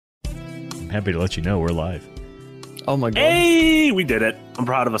happy to let you know we're live. Oh my god. Hey, we did it. I'm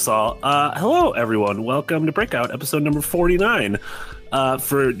proud of us all. Hello, everyone. Welcome to Breakout, episode number 49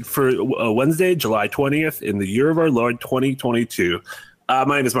 for Wednesday, July 20th in the year of our Lord, 2022. My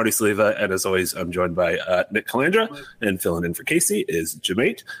name is Marty Sliva, and as always, I'm joined by Nick Calandra, and filling in for Casey is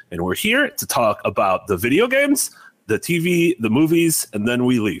JM8, and we're here to talk about the video games, the TV, the movies, and then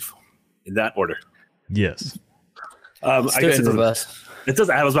we leave in that order. Yes. I guess in reverse. It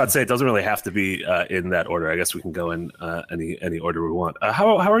does. I was about to say it doesn't really have to be in that order. I guess we can go in any order we want.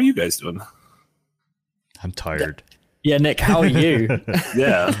 How are you guys doing? I'm tired. Yeah, Nick, how are you?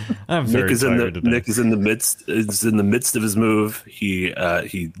 Yeah, I'm very tired today. Nick is in the midst of his move. He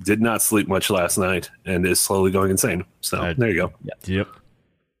did not sleep much last night and is slowly going insane. So there you go. Yep.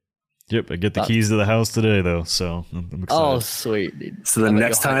 I get the keys to the house today though, so I'm excited. Oh, sweet. Dude. So the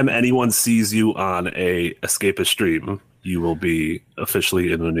next time anyone sees you on a escapist stream, you will be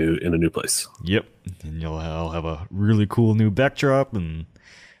officially in a new place. Yep, and I'll have a really cool new backdrop and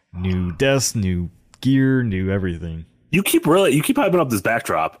new desk, new gear, new everything. You keep hyping up this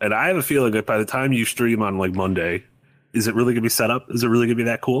backdrop, and I have a feeling that by the time you stream on like Monday, is it really gonna be set up? Is it really gonna be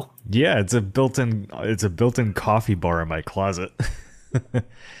that cool? Yeah, it's a built-in coffee bar in my closet.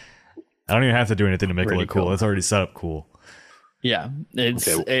 I don't even have to do anything to make it look cool. It's already set up cool. Yeah,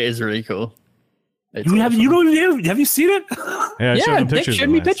 it is really cool. Have you seen it? Yeah, Nick showed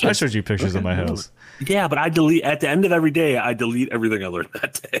me pictures. I showed you pictures of my house. Yeah, but I delete at the end of every day. I delete everything I learned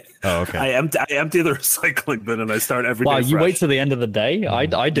that day. Oh, okay. I empty the recycling bin and I start every day. Wow, you fresh. wait till the end of the day? I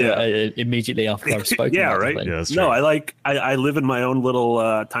do it immediately after I've spoken. Yeah, right. Yeah, that's no, true. I live in my own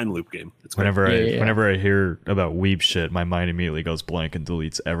little time loop game. It's whenever I hear about weeb shit, my mind immediately goes blank and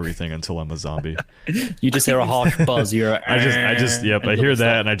deletes everything until I'm a zombie. You just hear a harsh buzz. I hear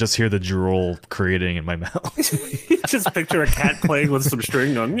that and I just hear the drool creating in my mouth. Just picture a cat playing with some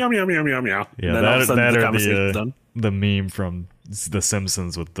string going meow meow meow meow meow. Yeah, the meme from The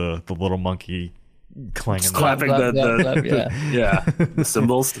Simpsons with the little monkey clanging, just clapping the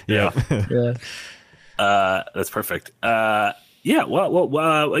cymbals. Yeah. That's perfect. As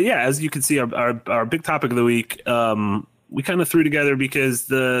you can see, our big topic of the week, we kind of threw together because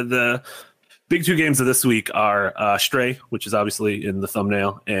the big two games of this week are Stray, which is obviously in the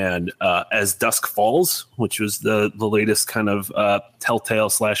thumbnail, and As Dusk Falls, which was the latest kind of Telltale /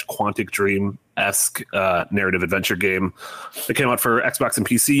 Quantic Dream-esque narrative adventure game that came out for Xbox and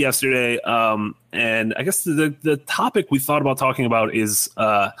PC yesterday. And I guess the topic we thought about talking about is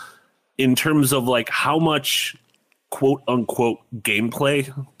in terms of like how much quote unquote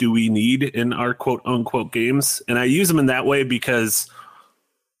gameplay do we need in our quote unquote games? And I use them in that way because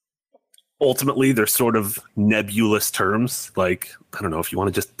ultimately they're sort of nebulous terms. Like, I don't know, if you want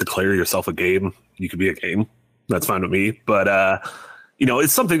to just declare yourself a game, you could be a game. That's fine with me. But,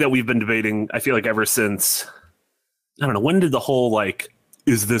 it's something that we've been debating, I feel like, ever since, I don't know, when did the whole, like,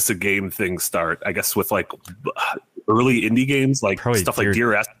 is this a game thing start? I guess with, like, early indie games, like probably stuff like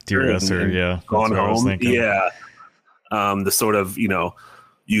Dear Esther, yeah. Gone Home. Yeah. The sort of,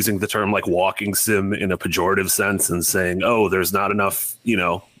 using the term, like, walking sim in a pejorative sense and saying, oh, there's not enough,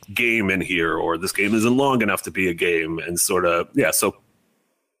 game in here, or this game isn't long enough to be a game, and sort of so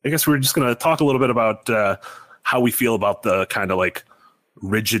I guess we're just going to talk a little bit about how we feel about the kind of like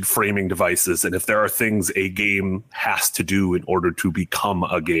rigid framing devices, and if there are things a game has to do in order to become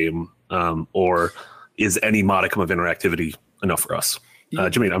a game, or is any modicum of interactivity enough for us.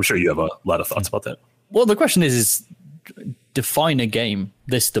 Jermaine, I'm sure you have a lot of thoughts about that. Well, the question is define a game.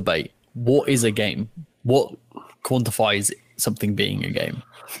 This debate, what is a game? What quantifies something being a game?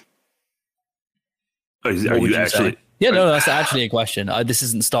 Are you actually? Yeah, no, that's actually a question. This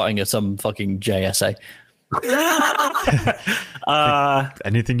isn't starting some fucking JSA.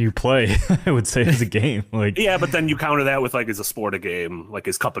 Anything you play, I would say, is a game. Like, yeah, but then you counter that with like, is a sport a game? Like,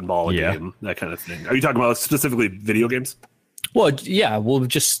 is cup and ball a game? That kind of thing. Are you talking about specifically video games? Well, yeah. Well,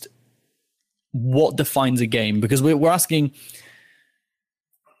 just what defines a game? Because we're asking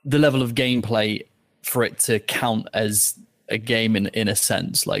the level of gameplay for it to count as a game in a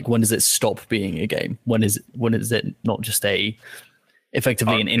sense. Like, when does it stop being a game? When is it not just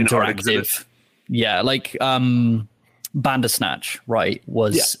effectively an interactive? Yeah, like Bandersnatch, right?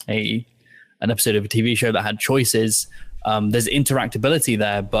 Was an episode of a TV show that had choices. There's interactability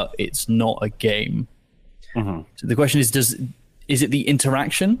there, but it's not a game. Mm-hmm. So the question is it the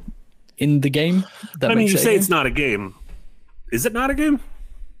interaction in the game that you say it's not a game. Is it not a game?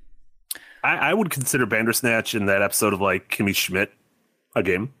 I would consider Bandersnatch in that episode of like Kimmy Schmidt a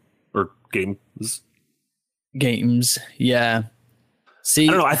game, or games. Games, yeah. See,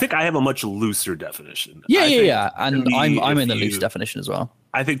 I don't know. I think I have a much looser definition. Yeah. And I'm in the loose definition as well.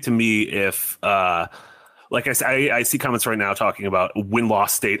 I think to me, if like I see comments right now talking about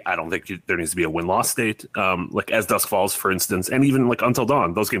win-loss state. I don't think there needs to be a win-loss state. Like As Dusk Falls, for instance, and even like Until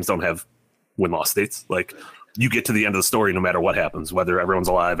Dawn, those games don't have win-loss states. Like you get to the end of the story no matter what happens, whether everyone's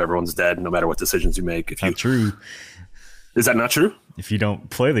alive, everyone's dead, no matter what decisions you make. Not true. Is that not true? If you don't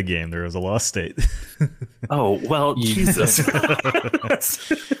play the game, there is a lost state. Oh, well, Jesus.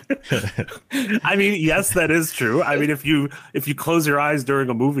 I mean, yes, that is true. I mean, if you close your eyes during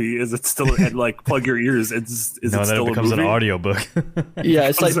a movie, is it still, and like plug your ears, is it still it becomes a movie? an audiobook. Yeah,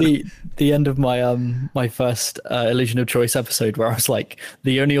 it's like the end of my my first Illusion of Choice episode where I was like,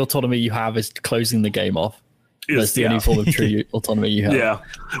 the only autonomy you have is closing the game off. That's the only form of true autonomy you have. Yeah,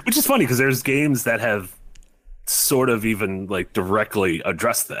 which is funny because there's games that have sort of even like directly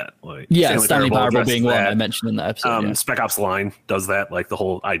addressed that. Like Stanley Parable being one I mentioned in that episode. Spec Ops Line does that, like the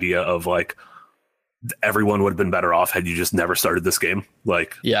whole idea of like everyone would have been better off had you just never started this game.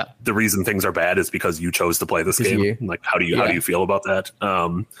 Like the reason things are bad is because you chose to play this game. Like how do you feel about that?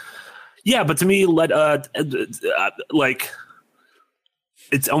 But to me, like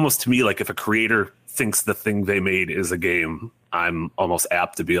it's almost to me like if a creator thinks the thing they made is a game, I'm almost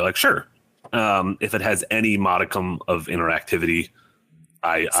apt to be like, sure. If it has any modicum of interactivity,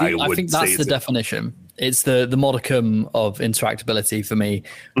 I would think that's the definition. It's the modicum of interactability for me.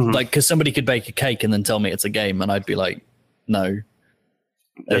 Mm-hmm. Like, because somebody could bake a cake and then tell me it's a game, and I'd be like, no.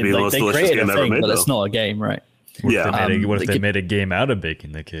 That'd be the most delicious game ever made, but it's not a game, right? What if they made a game out of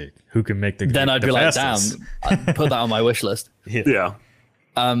baking the cake? Who can make the cake? Then I'd be like, fastest? damn, I'd put that on my wish list. Yeah.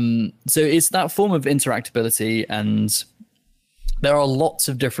 So it's that form of interactability, and there are lots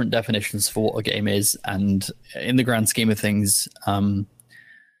of different definitions for what a game is, and in the grand scheme of things,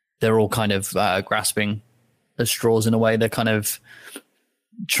 they're all kind of grasping at straws in a way. They're kind of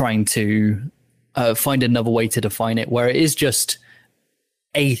trying to find another way to define it, where it is just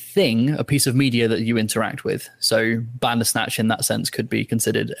a thing, a piece of media that you interact with. So Bandersnatch in that sense could be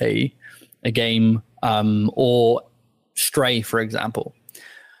considered a game, or Stray, for example.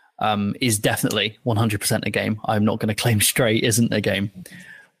 Is definitely 100% a game. I'm not going to claim Stray isn't a game.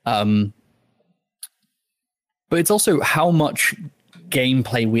 But it's also how much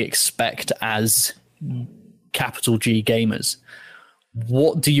gameplay we expect as capital G gamers.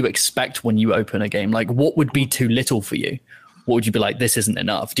 What do you expect when you open a game? Like, what would be too little for you? What would you be like, this isn't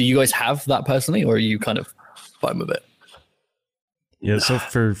enough? Do you guys have that personally, or are you kind of fine with it? Yeah, so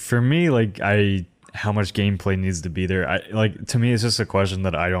for me, like, how much gameplay needs to be there. To me, it's just a question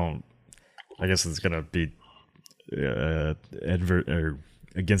that I guess it's going to be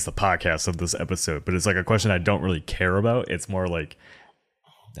against the podcast of this episode, but it's like a question I don't really care about. It's more like,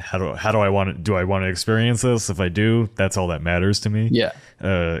 how do I want to experience this? If I do, that's all that matters to me. Yeah.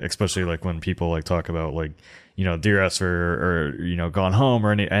 Especially like when people like talk about like, Dear Esther or Gone Home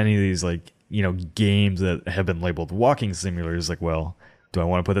or any of these like, games that have been labeled walking simulators. Like, well, do I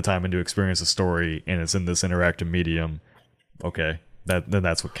want to put the time in to experience a story and it's in this interactive medium? Okay, then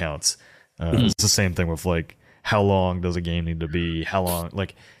that's what counts. It's the same thing with like, how long does a game need to be? How long?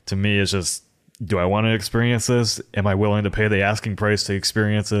 Like, to me, it's just, do I want to experience this? Am I willing to pay the asking price to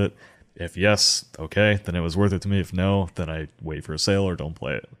experience it? If yes, okay, then it was worth it to me. If no, then I wait for a sale or don't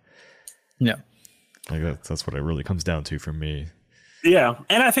play it. Yeah. Like that's what it really comes down to for me. Yeah.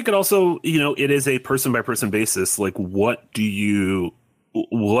 And I think it also, it is a person by person basis. Like, what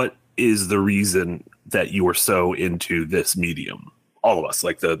is the reason that you are so into this medium? All of us,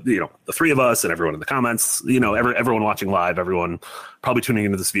 like the three of us and everyone in the comments, everyone watching live, everyone probably tuning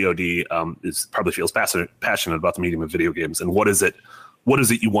into this VOD probably feels passionate about the medium of video games. And what is it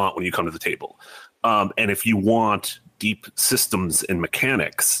you want when you come to the table? And if you want deep systems and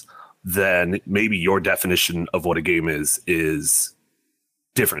mechanics, then maybe your definition of what a game is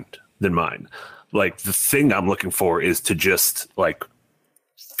different than mine. Like, the thing I'm looking for is to just like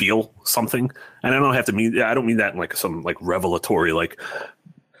feel something, and I don't mean that in like some like revelatory, like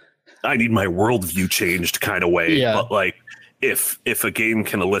I need my worldview changed kind of way. Yeah. But like, if a game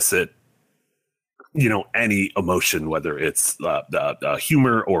can elicit, any emotion, whether it's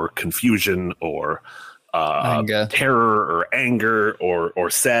humor or confusion or terror or anger or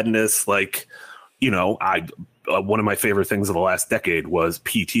sadness, like, one of my favorite things of the last decade was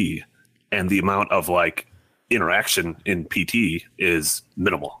PT, and the amount of like interaction in PT is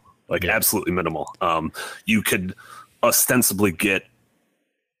minimal, absolutely minimal. You could ostensibly get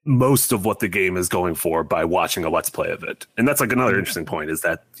most of what the game is going for by watching a let's play of it. And that's like another interesting point, is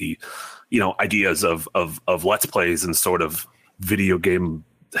that the, ideas of let's plays and sort of video game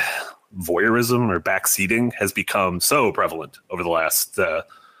voyeurism or backseating has become so prevalent over the last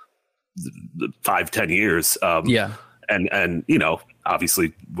 5-10 years. and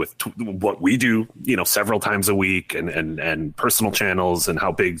obviously with what we do, several times a week, and personal channels, and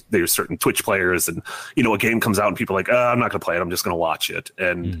how big there's certain Twitch players, and a game comes out and people are like, I'm not going to play it, I'm just going to watch it,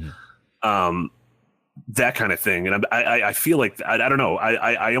 and that kind of thing. And I feel like I don't know,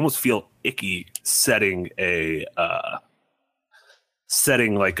 I almost feel icky setting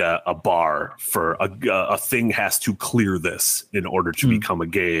like a bar for a thing has to clear this in order to become a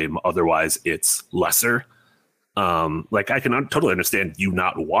game, otherwise it's lesser. Like I can totally understand you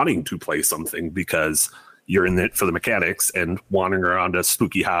not wanting to play something because you're in it for the mechanics and wandering around a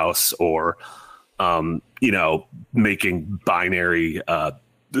spooky house, or making binary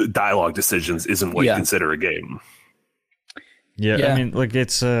dialogue decisions isn't what you consider a game. I mean, like,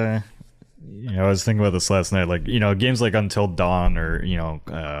 it's I was thinking about this last night, like, games like Until Dawn, or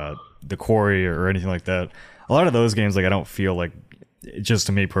The Quarry, or anything like that. A lot of those games, like, I don't feel like, just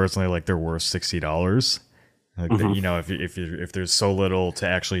to me personally, like they're worth $60. Like, if there's so little to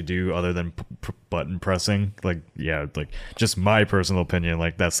actually do other than button pressing, like, just my personal opinion,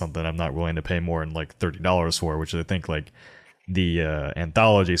 like, that's something I'm not willing to pay more than like $30 for, which I think, like, the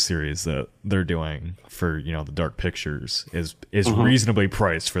anthology series that they're doing for the Dark Pictures is reasonably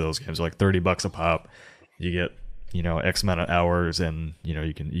priced for those games. Like $30 a pop, you get X amount of hours, and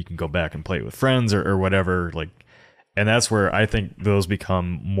you can go back and play it with friends or whatever, like. And that's where I think those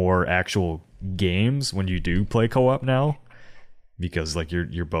become more actual games when you do play co-op now, because like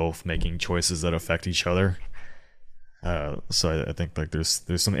you're both making choices that affect each other. So I think like there's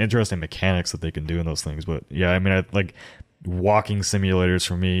some interesting mechanics that they can do in those things. But yeah, I mean, I like walking simulators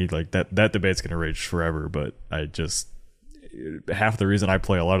for me, like that debate's gonna rage forever. But I just, half the reason I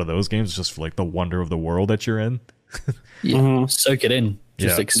play a lot of those games is just for like the wonder of the world that you're in. Soak it in,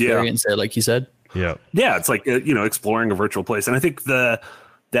 just experience it, like you said. Yeah, it's like exploring a virtual place, and I think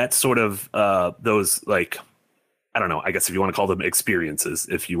that sort of those, like, I don't know, I guess if you want to call them experiences,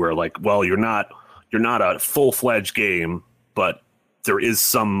 if you were like, well, you're not a full-fledged game, but there is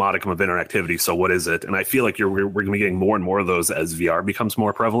some modicum of interactivity. So what is it? And I feel like we're going to be getting more and more of those as VR becomes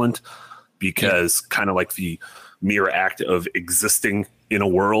more prevalent, because kind of like the mere act of existing in a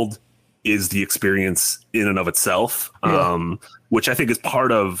world is the experience in and of itself, which I think is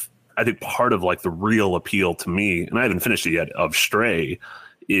part of like the real appeal to me, and I haven't finished it yet, of Stray,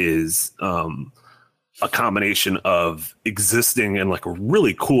 is a combination of existing in like a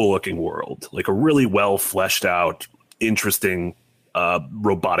really cool looking world, like a really well fleshed out, interesting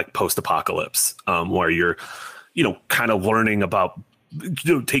robotic post-apocalypse, where you're kind of learning about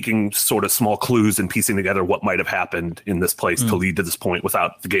taking sort of small clues and piecing together what might have happened in this place to lead to this point,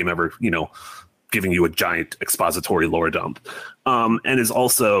 without the game ever giving you a giant expository lore dump, and is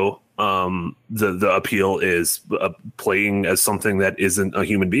also the appeal is playing as something that isn't a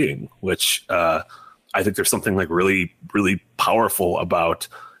human being, which I think there's something like really, really powerful about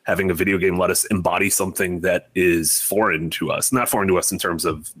having a video game let us embody something that is foreign to us. Not foreign to us in terms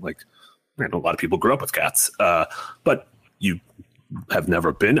of, like, I know a lot of people grew up with cats, but you have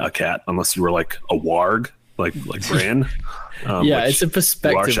never been a cat unless you were like a warg, like Bran. It's a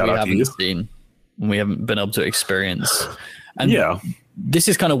perspective we haven't seen. We haven't been able to experience. And this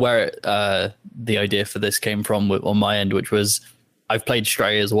is kind of where the idea for this came from on my end, which was I've played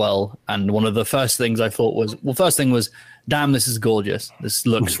Stray as well. And one of the first things I thought was, damn, this is gorgeous. This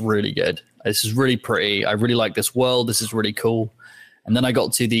looks really good. This is really pretty. I really like this world. This is really cool. And then I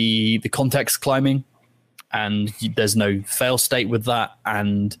got to the context climbing, and there's no fail state with that.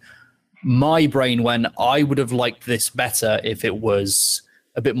 And my brain went, I would have liked this better if it was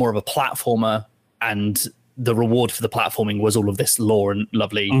a bit more of a platformer, and the reward for the platforming was all of this lore and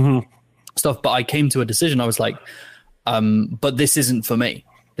lovely stuff. But I came to a decision. I was like, but this isn't for me.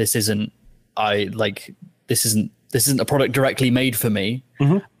 This isn't a product directly made for me.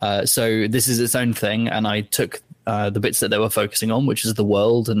 So this is its own thing. And I took the bits that they were focusing on, which is the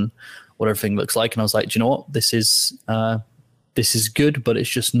world and what everything looks like. And I was like, do you know what? This is good, but it's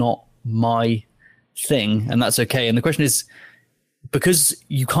just not my thing. And that's okay. And the question is, because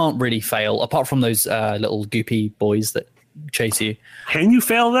you can't really fail, apart from those little goopy boys that chase you. Can you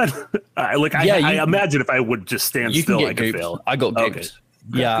fail then? I imagine if I would just stand still, I could fail. I got gooped. Okay.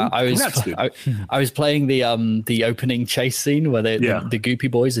 Yeah, I was playing the opening chase scene where the goopy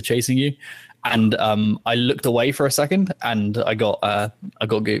boys are chasing you, and I looked away for a second, and I got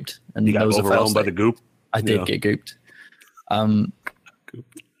gooped. And you got overwhelmed by the goop. I did get gooped.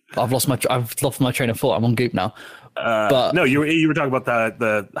 I've lost my train of thought. I'm on goop now. But no, you were talking about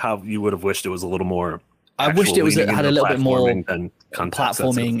the how you would have wished it was a little more. I wished it had a little bit more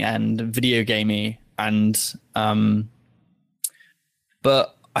platforming and video gamey, and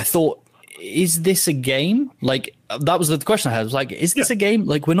but I thought is this a game? Like, that was the question I had. I was like, is this a game?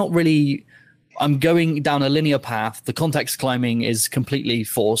 Like, we're not really. I'm going down a linear path. The context climbing is completely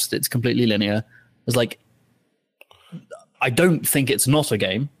forced. It's completely linear. It's like, I don't think it's not a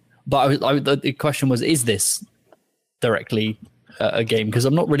game, but the question was, is this directly a game? Because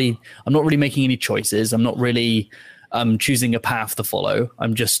I'm not really making any choices. I'm not really choosing a path to follow.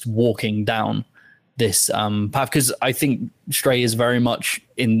 I'm just walking down this path, because I think Stray is very much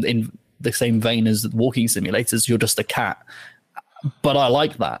in the same vein as walking simulators. You're just a cat, but I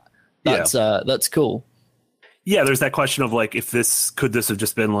like that. That's cool. Yeah, there's that question of like, could this have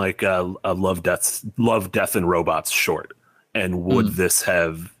just been like a Love, Death and Robots short, and would this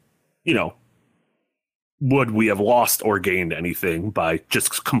have, would we have lost or gained anything by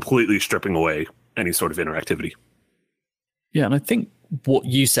just completely stripping away any sort of interactivity? Yeah, and I think what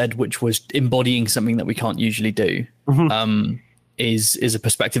you said, which was embodying something that we can't usually do, is a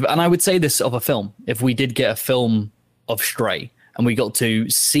perspective. And I would say this of a film. If we did get a film of Stray and we got to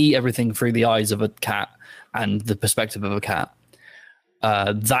see everything through the eyes of a cat and the perspective of a cat,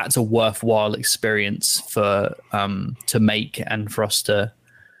 that's a worthwhile experience for to make and for us to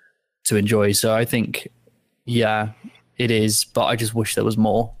enjoy. So I think, yeah, it is. But I just wish there was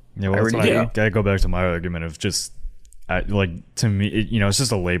more. Yeah, well, I gotta go back to my argument of just. To me, it's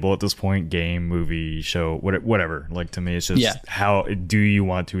just a label at this point: game, movie, show, whatever. Like, to me, it's just how do you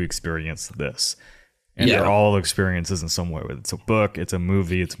want to experience this? And they're all experiences in some way. Whether it's a book, it's a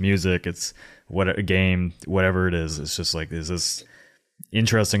movie, it's music, it's a game, whatever it is. It's just like, is this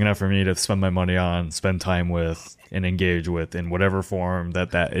interesting enough for me to spend my money on, spend time with, and engage with in whatever form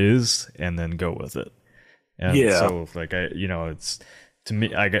that is, and then go with it. And so, like, it's, to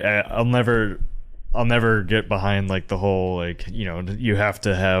me, I'll never get behind like the whole, like, you have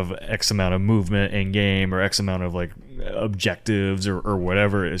to have X amount of movement in game or X amount of like objectives or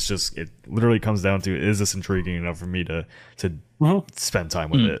whatever. It's just, it literally comes down to, is this intriguing enough for me to spend time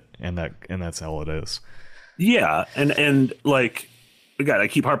with it? And that's all it is. Yeah. And like, God, I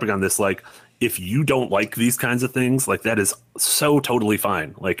keep harping on this. Like, if you don't like these kinds of things, like, that is so totally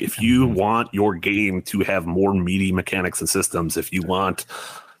fine. Like, if you want your game to have more meaty mechanics and systems, if you want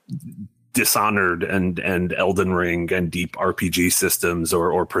Dishonored and Elden Ring and deep RPG systems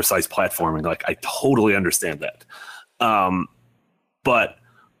or precise platforming, like, I totally understand that. But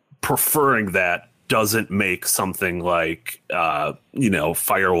preferring that doesn't make something like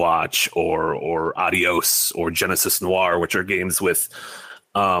Firewatch or Adios or Genesis Noir, which are games with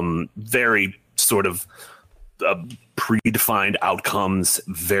very sort of predefined outcomes,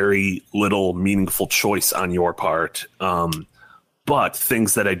 very little meaningful choice on your part. But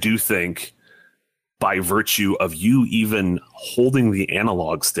things that I do think, by virtue of you even holding the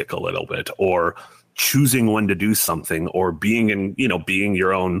analog stick a little bit, or choosing when to do something, or being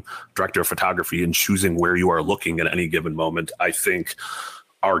your own director of photography and choosing where you are looking at any given moment, I think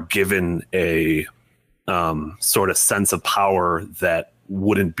are given a sort of sense of power that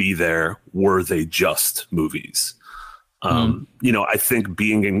wouldn't be there were they just movies. I think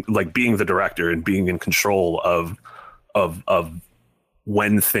being the director and being in control of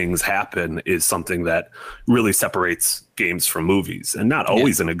when things happen is something that really separates games from movies, and not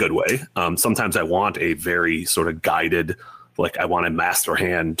always in a good way. Sometimes I want a very sort of guided, like, I want a master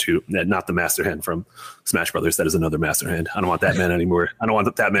hand not the master hand from Smash Brothers. That is another master hand. I don't want that man anywhere. I don't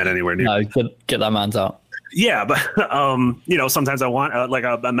want that man anywhere near. No, get that man's out. Yeah, but sometimes I want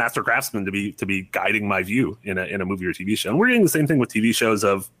a master craftsman to be guiding my view in a movie or TV show. And we're getting the same thing with TV shows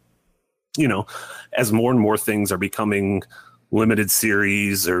of, as more and more things are becoming limited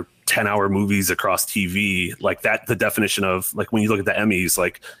series or 10-hour movies across TV, like that, the definition of, like, when you look at the Emmys,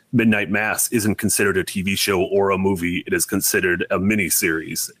 like, Midnight Mass isn't considered a TV show or a movie. It is considered a mini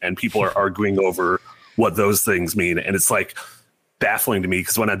series, and people are arguing over what those things mean. And it's like baffling to me,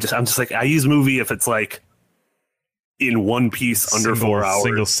 because when I'm just like, I use movie if it's like in one piece under 4 hours,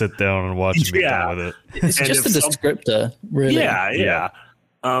 single sit down and watch and be done with it. It's just a descriptor, really. Yeah.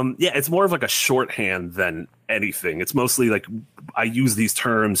 It's more of like a shorthand than anything. It's mostly like, I use these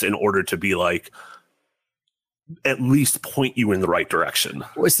terms in order to be like, at least point you in the right direction.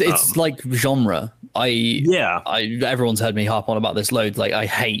 It's like genre. Everyone's heard me harp on about this loads. Like, I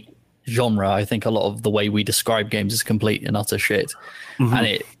hate genre. I think a lot of the way we describe games is complete and utter shit, and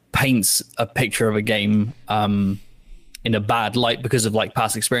it paints a picture of a game in a bad light because of like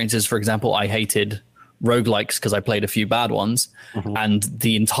past experiences. For example, I hated roguelikes because I played a few bad ones, and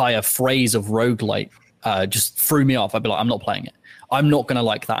the entire phrase of roguelike just threw me off. I'd be like, I'm not playing it. I'm not going to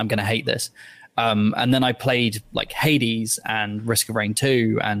like that. I'm going to hate this. And then I played like Hades and Risk of Rain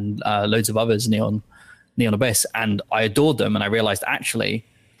 2 and loads of others, Neon Abyss, and I adored them. And I realized, actually,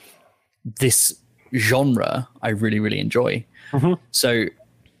 this genre I really, really enjoy. So,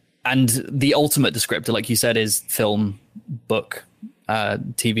 and the ultimate descriptor, like you said, is film, book,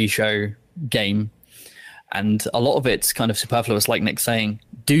 TV show, game. And a lot of it's kind of superfluous, like Nick's saying.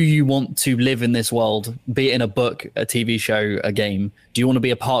 Do you want to live in this world, be it in a book, a TV show, a game? Do you want to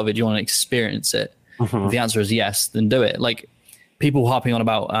be a part of it? Do you want to experience it? If the answer is yes, then do it. Like people harping on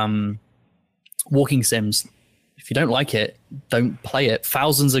about walking sims. If you don't like it, don't play it.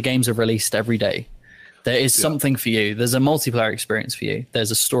 Thousands of games are released every day. There is something for you. There's a multiplayer experience for you.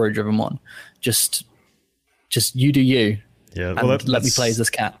 There's a story-driven one. Just you do you. Yeah, well, let me play as this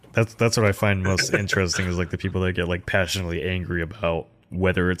cat. That's what I find most interesting is like the people that get like passionately angry about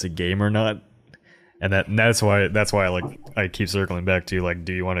whether it's a game or not, and that's why I keep circling back to like,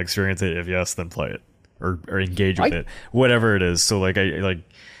 do you want to experience it? If yes, then play it or engage with it, whatever it is. So like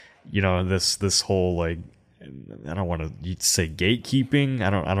this whole like, I don't want to say gatekeeping. I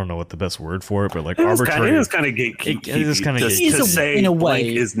don't know what the best word for it, but like arbitrary. It is kind of gatekeeping. It is kind of to say in a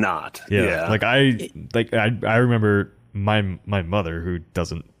way is not. Yeah. Like I remember my mother, who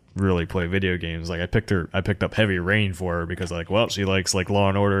doesn't really play video games, like I picked up Heavy Rain for her because like, well, she likes like Law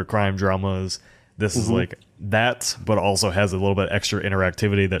and Order, crime dramas. This is like that, but also has a little bit extra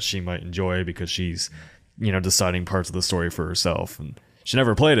interactivity that she might enjoy because she's, deciding parts of the story for herself. And she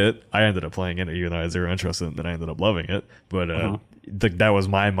never played it. I ended up playing it, even though I had zero interest in it, then I ended up loving it. But that was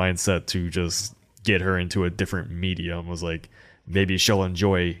my mindset to just get her into a different medium, was like, maybe she'll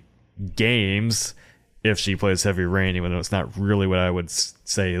enjoy games if she plays Heavy Rain, even though it's not really what I would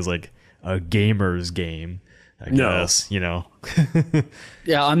say is like a gamer's game, I guess, Yeah,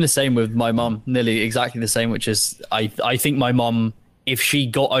 I'm the same with my mom, nearly exactly the same, which is I think my mom, if she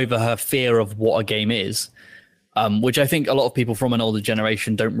got over her fear of what a game is, which I think a lot of people from an older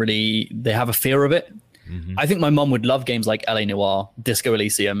generation they have a fear of it. I think my mom would love games like LA Noire, Disco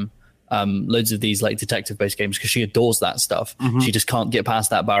Elysium, loads of these like detective-based games because she adores that stuff. She just can't get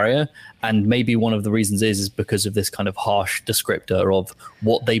past that barrier, and maybe one of the reasons is because of this kind of harsh descriptor of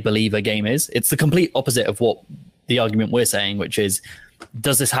what they believe a game is. It's the complete opposite of what the argument we're saying, which is,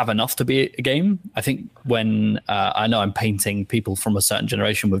 does this have enough to be a game? I think when I know I'm painting people from a certain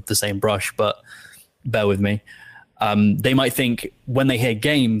generation with the same brush, but bear with me. They might think when they hear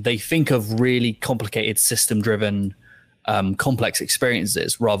game, they think of really complicated system-driven complex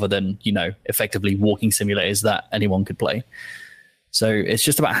experiences rather than, effectively walking simulators that anyone could play. So it's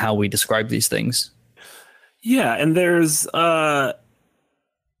just about how we describe these things. Yeah, and there's sort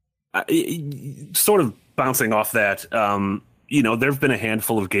of bouncing off that, there have been a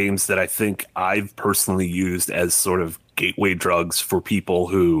handful of games that I think I've personally used as sort of gateway drugs for people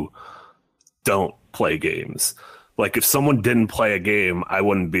who don't play games. Like, if someone didn't play a game, I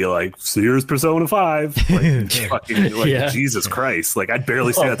wouldn't be like, so here's Persona 5. Jesus Christ. Like, I'd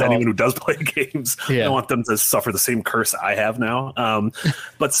barely say that to anyone who does play games. I don't want them to suffer the same curse I have now.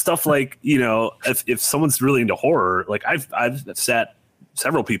 But stuff like, if someone's really into horror, like I've sat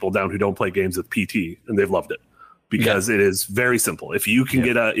several people down who don't play games with PT, and they've loved it. Because it is very simple. If you can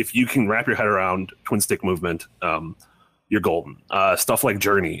if you can wrap your head around twin stick movement, you're golden. Stuff like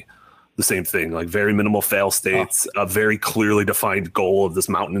Journey, the same thing, like very minimal fail states, a very clearly defined goal of this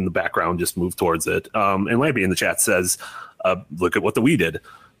mountain in the background, just move towards it. And Lampy in the chat says, look at what the Wii did.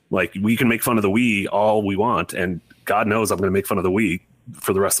 Like, we can make fun of the Wii all we want, and God knows I'm going to make fun of the Wii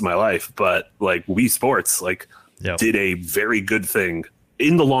for the rest of my life. But like, Wii Sports, did a very good thing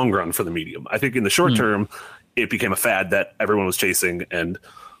in the long run for the medium. I think in the short term, it became a fad that everyone was chasing and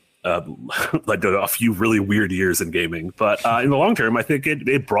led to a few really weird years in gaming. But in the long term, I think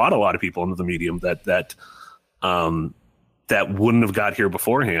it brought a lot of people into the medium that wouldn't have got here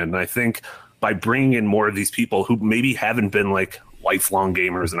beforehand. And I think by bringing in more of these people who maybe haven't been like lifelong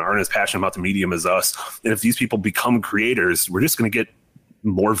gamers and aren't as passionate about the medium as us, and if these people become creators, we're just going to get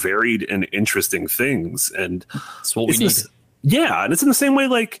more varied and interesting things. And that's what we need. And it's in the same way,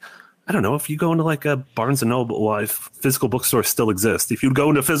 like, I don't know, if you go into like a Barnes & Noble, if physical bookstores still exist, if you go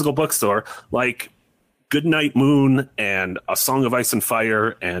into a physical bookstore, like Goodnight Moon and A Song of Ice and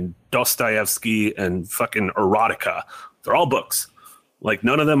Fire and Dostoevsky and fucking erotica, they're all books. Like,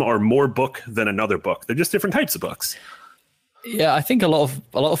 none of them are more book than another book. They're just different types of books. Yeah, I think a lot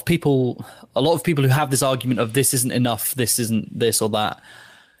of people who have this argument of this isn't enough, this isn't this or that,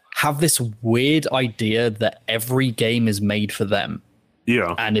 have this weird idea that every game is made for them.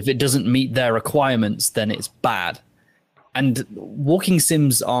 Yeah. And if it doesn't meet their requirements, then it's bad. And walking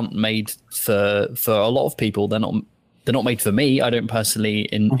sims aren't made for a lot of people. They're not made for me. I don't personally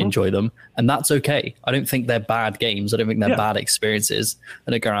enjoy them, and that's okay. I don't think they're bad games. I don't think they're bad experiences.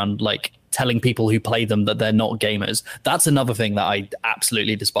 I don't go around like telling people who play them that they're not gamers. That's another thing that I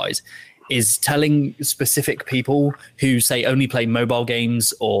absolutely despise. is telling specific people who say only play mobile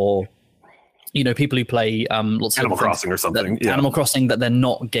games, or people who play lots of Animal Crossing or something. Yeah. Animal Crossing, that they're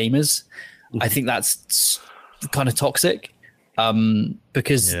not gamers. I think that's kind of toxic,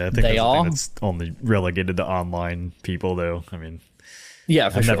 because I think they are. It's only relegated to online people, though. I mean, yeah,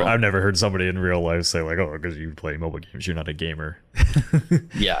 for sure. I've never heard somebody in real life say like, "Oh, because you play mobile games, you're not a gamer."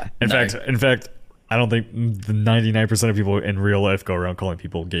 Yeah. In fact, I don't think the 99% of people in real life go around calling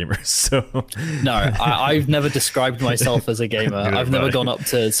people gamers. So no, I've never described myself as a gamer. I've never gone up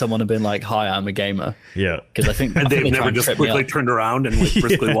to someone and been like, "Hi, I'm a gamer." Yeah, because I think they've never just quickly turned around and like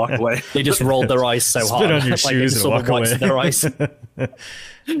briskly walked away. They just rolled their eyes so Spit hard, on your shoes and walk away. Their eyes.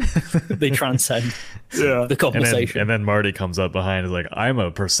 They transcend the conversation. And then Marty comes up behind and is like, "I'm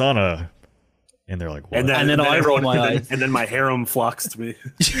a persona." And they're like, what? And then I roll my eyes. And then my harem flocks to me.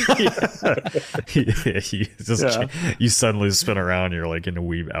 You suddenly spin around. You're like in a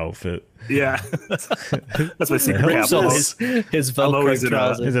weeb outfit. Yeah. That's my secret cap. His Velcro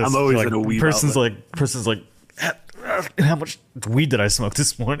trousers. I'm always in a weeb person's outfit. like, how much weed did I smoke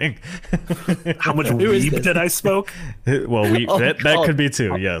this morning? How much weed did I smoke? Well, that could be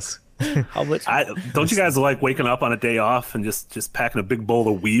too, yes. How much? Don't you guys like waking up on a day off and just packing a big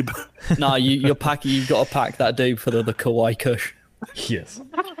bowl of weeb? Nah, you've got to pack that dude for the Kawaii Kush. Yes.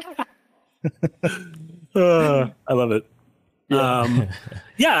 I love it.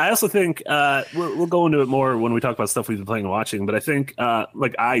 I also think we'll go into it more when we talk about stuff we've been playing and watching. But I think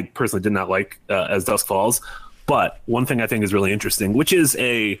I personally did not like As Dusk Falls. But one thing I think is really interesting, which is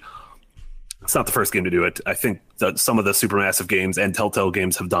it's not the first game to do it. I think that some of the Supermassive games and Telltale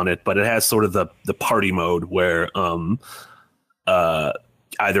games have done it, but it has sort of the party mode where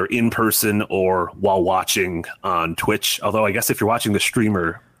either in person or while watching on Twitch. Although I guess if you're watching the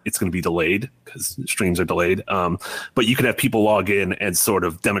streamer, it's going to be delayed because streams are delayed. But you can have people log in and sort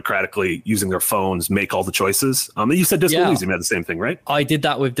of democratically using their phones make all the choices. You said Disco Elysium had the same thing, right? I did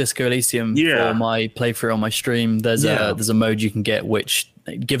that with Disco Elysium for my playthrough on my stream. There's a mode you can get which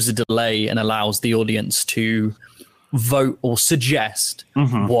gives a delay and allows the audience to vote or suggest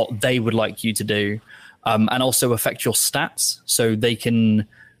what they would like you to do, and also affect your stats, so they can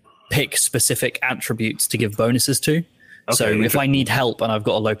pick specific attributes to give bonuses to. Okay, so if I need help and I've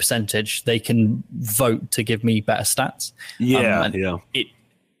got a low percentage, they can vote to give me better stats. Even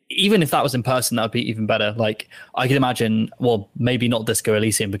if that was in person, that would be even better. Like I could imagine, well, maybe not Disco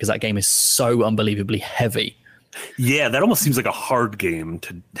Elysium because that game is so unbelievably heavy. Yeah, that almost seems like a hard game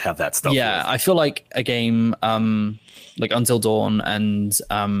to have that stuff. Yeah, with. I feel like a game like Until Dawn and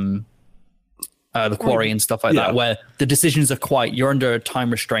The Quarry and stuff like that, where the decisions are you're under a time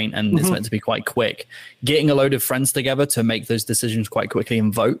restraint and it's meant to be quite quick. Getting a load of friends together to make those decisions quite quickly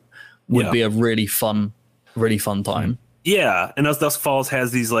and vote would be a really fun time. Yeah, and As Dusk Falls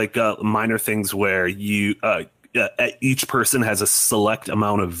has these like minor things where you each person has a select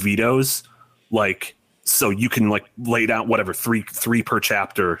amount of vetoes, like. So you can like lay down whatever three per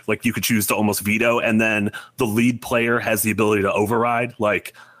chapter, like you could choose to almost veto, and then the lead player has the ability to override.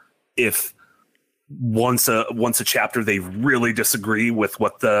 Like if once a chapter they really disagree with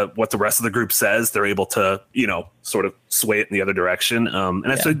what the rest of the group says, they're able to sort of sway it in the other direction. And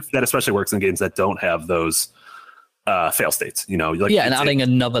I think that especially works in games that don't have those fail states. And adding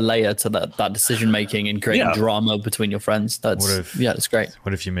another layer to that decision making and creating drama between your friends. That's great.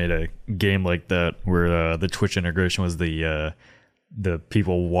 What if you made a game like that where the Twitch integration was the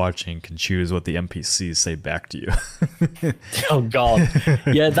people watching can choose what the NPCs say back to you? Oh God,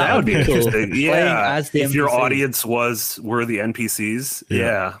 yeah, that would be cool. Interesting. Yeah, as the if NPC. Your audience were the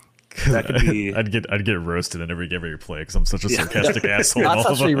NPCs, that could be. I'd get roasted in every game you play because I'm such a sarcastic asshole. That's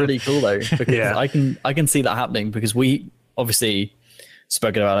actually really cool though, because I can see that happening because we obviously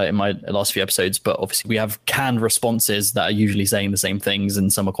spoken about it in my last few episodes, but obviously we have canned responses that are usually saying the same things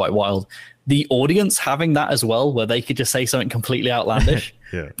and some are quite wild. The audience having that as well, where they could just say something completely outlandish,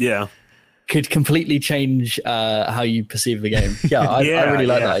 could completely change how you perceive the game. I really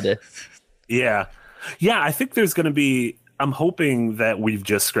like that idea. Yeah, I think there's going to be. I'm hoping that we've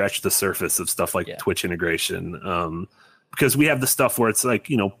just scratched the surface of stuff like Twitch integration, because we have the stuff where it's like,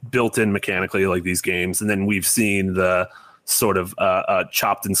 built in mechanically like these games. And then we've seen the sort of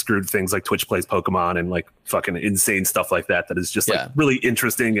chopped and screwed things like Twitch Plays Pokemon and like fucking insane stuff like that is just like really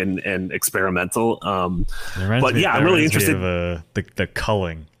interesting and experimental. I'm really interested of the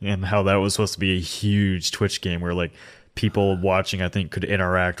culling and how that was supposed to be a huge Twitch game where like people watching, I think, could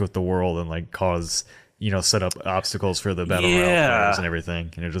interact with the world and like cause set up obstacles for the battle royale players and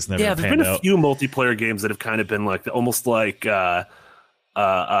everything, and it just never panned out. There's been a few multiplayer games that have kind of been like almost like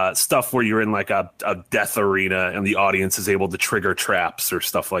stuff where you're in like a death arena and the audience is able to trigger traps or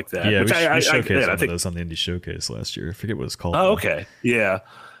stuff like that. Yeah, which we showcased some I of think those on the indie showcase last year. I forget what it's called. Oh, okay. Yeah.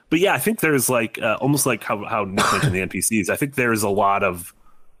 But yeah, I think there's like almost like how Nick mentioned the NPCs. I think there's a lot of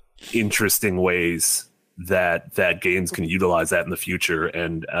interesting ways that games can utilize that in the future.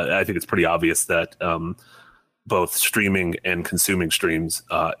 And I think it's pretty obvious that both streaming and consuming streams,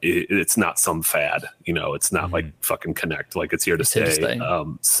 it's not some fad. You know, it's not like fucking Connect. Like it's here to stay.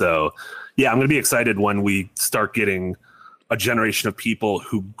 So yeah, I'm going to be excited when we start getting a generation of people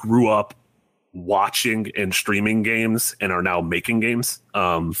who grew up watching and streaming games and are now making games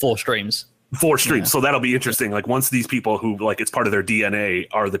for streams. Yeah. So that'll be interesting. Like once these people who like it's part of their DNA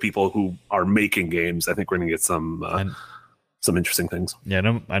are the people who are making games, I think we're gonna get some interesting things.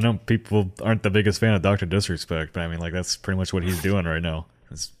 Yeah, I know people aren't the biggest fan of Dr. Disrespect, but I mean like that's pretty much what he's doing right now.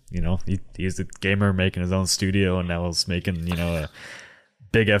 It's, you know, he's a gamer making his own studio and now he's making, you know, a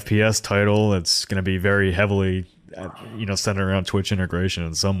big FPS title that's gonna be very heavily centered around Twitch integration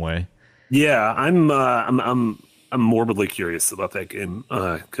in some way. Yeah, I'm morbidly curious about that game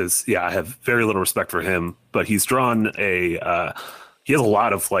because I have very little respect for him, but he's drawn he has a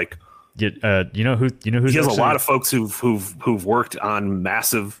lot of like he has a lot of folks who've worked on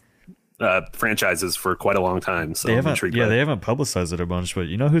massive franchises for quite a long time. So they haven't publicized it a bunch, but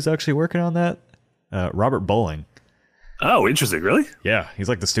you know who's actually working on that? Robert Bowling. Oh, interesting. Really? Yeah, he's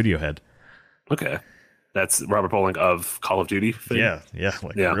like the studio head. Okay. That's Robert Bowling of Call of Duty fame?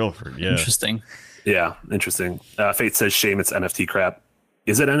 Real. Interesting. Yeah, interesting. Fate says shame it's NFT crap.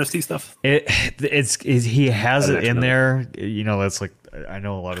 Is it NFT stuff? He has it in there. You know, that's like I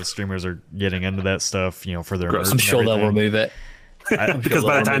know a lot of streamers are getting into that stuff. You know, for their. I'm sure they'll remove it. Because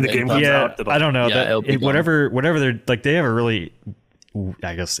by the time the game comes out, I don't know. Whatever they're like, they have a really,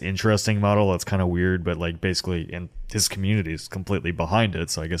 I guess, interesting model that's kind of weird, but like basically, and his community is completely behind it,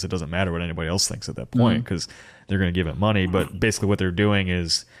 so I guess it doesn't matter what anybody else thinks at that point because they're going to give it money. But basically, what they're doing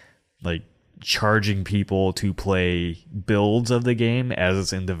is like charging people to play builds of the game as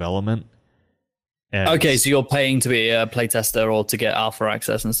it's in development. And okay, so you're paying to be a playtester or to get alpha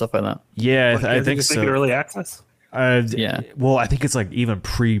access and stuff like that. Yeah, I think so. Early access. Yeah. Well, I think it's like even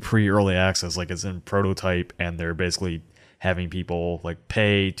pre early access, like it's in prototype, and they're basically having people like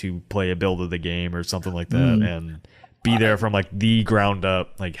pay to play a build of the game or something like that, and be there from like the ground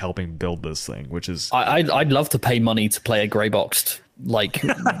up, like helping build this thing, which is I'd love to pay money to play a grey boxed like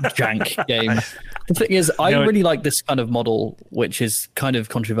jank game. The thing is, I really like this kind of model, which is kind of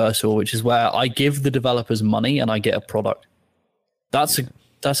controversial, which is where I give the developers money and I get a product. That's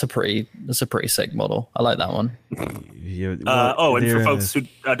a pretty sick model. I like that one. Yeah, and for folks who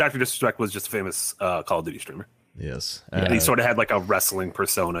Dr. Disrespect was just a famous Call of Duty streamer. Yes. And he sort of had like a wrestling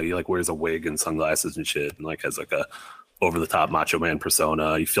persona. He like wears a wig and sunglasses and shit, and like has like a over the top macho man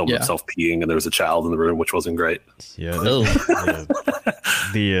persona. He filmed himself peeing, and there was a child in the room, which wasn't great. Yeah. Was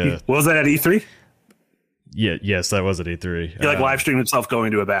that at E3? Yeah. Yes, that was at E3. He like live streamed himself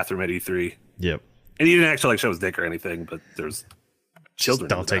going to a bathroom at E3. Yep. And he didn't actually like show his dick or anything, but there's children.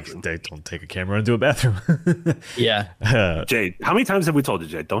 Don't take a camera into a bathroom. Yeah. Jade, how many times have we told you,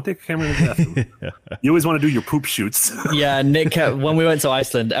 Jade, don't take a camera into the bathroom? You always want to do your poop shoots. Yeah, Nick, when we went to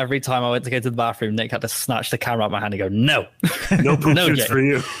Iceland, every time I went to go to the bathroom, Nick had to snatch the camera out of my hand and go, no. No poop shoots for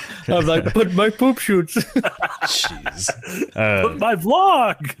you. I was like, put my poop shoots. Jeez. Put my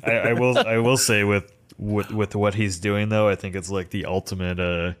vlog. I will say with what he's doing, though, I think it's like the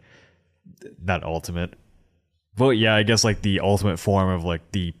ultimate, not ultimate, but yeah, I guess like the ultimate form of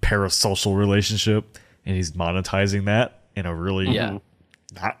like the parasocial relationship, and he's monetizing that in a really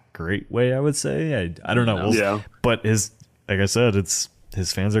not great way, I would say. I don't know. But like I said, it's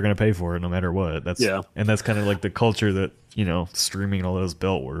his fans are going to pay for it no matter what. And that's kind of like the culture that, you know, streaming and all those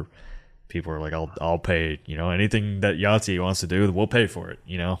built, where people are like, I'll pay, you know, anything that Yahtzee wants to do, we'll pay for it.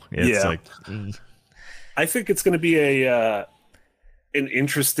 You know, it's like, I think it's going to be an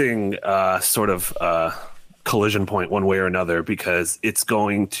interesting sort of collision point one way or another, because it's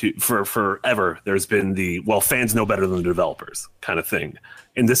going to for forever there's been the fans know better than the developers kind of thing,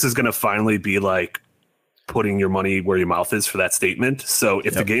 and this is going to finally be like putting your money where your mouth is for that statement. So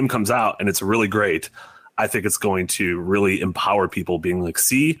if the game comes out and it's really great, I think it's going to really empower people, being like,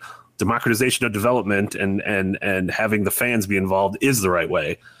 see, democratization of development and having the fans be involved is the right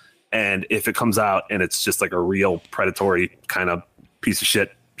way. And if it comes out and it's just like a real predatory kind of piece of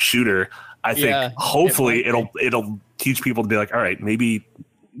shit shooter, I think hopefully it'll teach people to be like, all right, maybe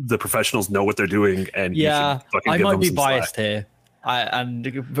the professionals know what they're doing, and you should fucking give them some slack. I might be biased here.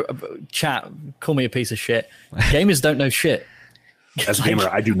 And chat, call me a piece of shit. Gamers don't know shit. As a gamer,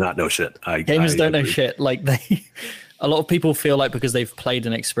 I do not know shit. Gamers don't know shit. Like a lot of people feel like because they've played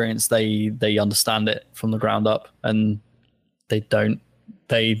an experience, they understand it from the ground up, and they don't.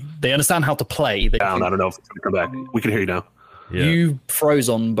 They understand how to play. I don't know if it's going to come back. We can hear you now. Yeah. You froze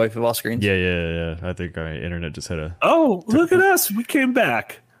on both of our screens. Yeah. I think our internet just had a. Oh, look at us! We came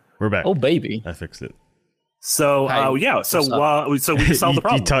back. We're back. Oh, baby. I fixed it. So yeah. So we solved the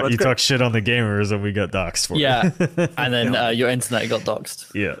problem. You talk shit on the gamers, and we got doxxed for it. And then your internet got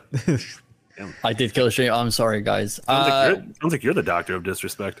doxxed. Yeah. I did kill a stream. I'm sorry, guys. Sounds like you're the doctor of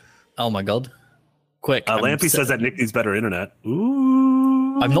disrespect. Oh my god! Quick. Lampy says that Nick needs better internet.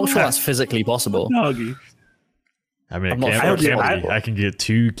 Ooh. I'm not sure that's physically possible. Doggy. I mean, I can get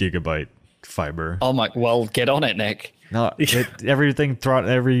 2 GB fiber. Oh my! Well, get on it, Nick. No, every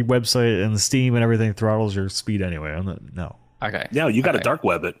website and Steam and everything throttles your speed anyway. No. Okay. Yeah, you got to dark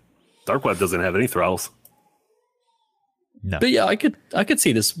web it. Dark web doesn't have any throttles. No. But yeah, I could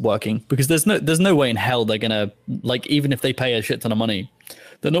see this working because there's no way in hell they're gonna, like, even if they pay a shit ton of money,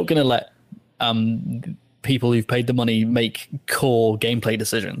 they're not gonna let people who've paid the money make core gameplay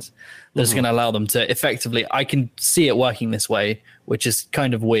decisions. They're just gonna allow them to effectively. I can see it working this way, which is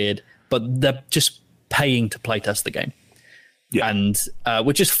kind of weird, but they're just paying to playtest the game. Yeah. And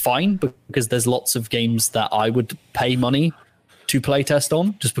which is fine because there's lots of games that I would pay money to playtest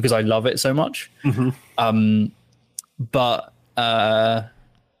on just because I love it so much. But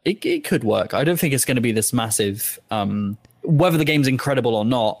it could work. I don't think it's going to be this massive. Whether the game's incredible or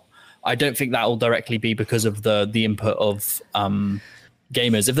not, I don't think that will directly be because of the input of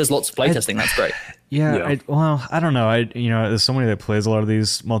gamers. If there's lots of playtesting, that's great. Yeah. I don't know. There's somebody that plays a lot of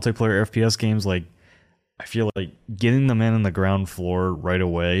these multiplayer FPS games. Like, I feel like getting them in the ground floor right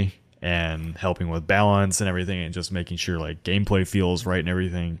away and helping with balance and everything, and just making sure like gameplay feels right and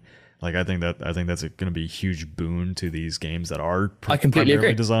everything. Like, I think that's going to be a huge boon to these games that are I completely primarily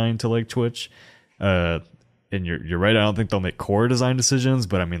agree. designed to like Twitch. And you're right. I don't think they'll make core design decisions,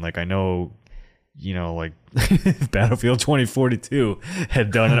 but I mean, like, I know, like Battlefield 2042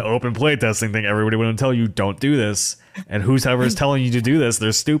 had done an open playtesting thing. Everybody would tell you, don't do this. And whoever's telling you to do this,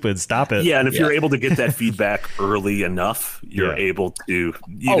 they're stupid. Stop it. Yeah, and if you're able to get that feedback early enough, you're able to,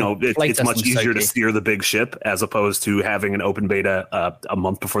 it's much easier to steer the big ship as opposed to having an open beta a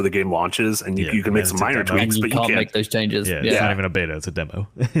month before the game launches, and you can make some minor tweaks, but you can't make those changes. Yeah, it's not even a beta; it's a demo.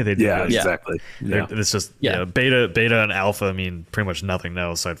 Exactly. Yeah. It's just beta and alpha mean pretty much nothing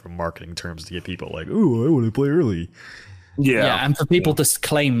now aside from marketing terms to get people like, "Ooh, I want to play early." Yeah, and for people to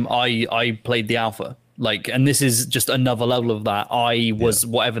claim I played the alpha. Like, and this is just another level of that. I was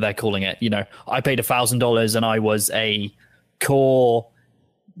whatever they're calling it. I paid $1,000 and I was a core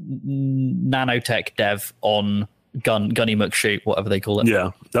nanotech dev on Gunny McShoot, whatever they call it.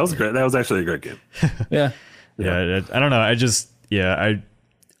 Yeah, that was great. That was actually a great game. Yeah. I don't know.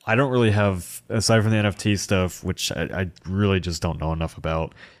 I don't really have, aside from the NFT stuff, which I really just don't know enough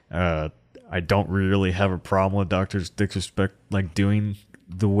about. I don't really have a problem with Doctor's Disrespect like doing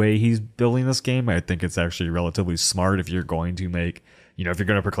the way he's building this game. I think it's actually relatively smart if you're going to make, if you're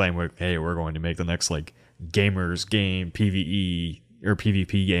going to proclaim like, hey, we're going to make the next like gamers game, PvE or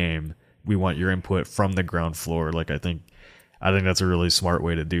PvP game. We want your input from the ground floor. Like, I think that's a really smart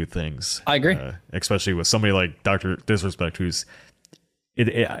way to do things. I agree. Especially with somebody like Dr. Disrespect, who's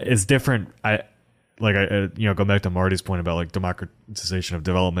it's different. Go back to Marty's point about like democratization of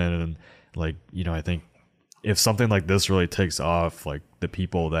development, and like, I think if something like this really takes off, like the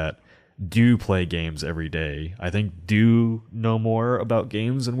people that do play games every day, I think do know more about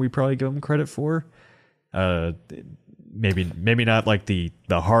games than we probably give them credit for. Maybe not like the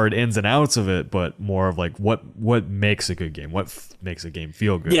hard ins and outs of it, but more of like what makes a good game, what makes a game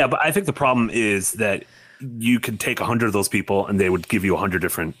feel good. Yeah, but I think the problem is that you could take 100 of those people and they would give you 100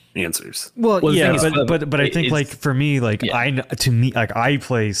 different answers. Well yeah, but I think like for me, like I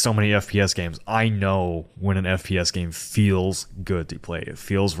play so many FPS games. I know when an FPS game feels good to play. It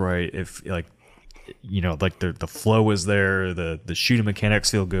feels right. If like the flow is there, the shooting mechanics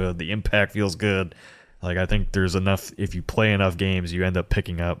feel good, the impact feels good. Like, I think there's enough, if you play enough games, you end up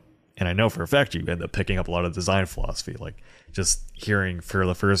picking up, and I know for a fact you end up picking up a lot of design philosophy. Like, just hearing for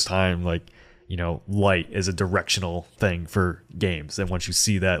the first time, like, light is a directional thing for games. And once you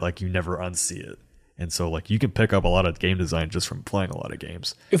see that, like, you never unsee it. And so, like, you can pick up a lot of game design just from playing a lot of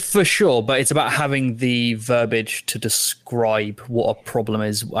games. For sure, but it's about having the verbiage to describe what a problem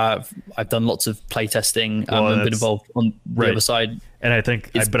is. I've done lots of playtesting and been involved on the other side. And I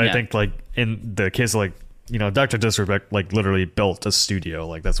think, I think, like, in the case of, like, Dr. Disrespect, like, literally built a studio.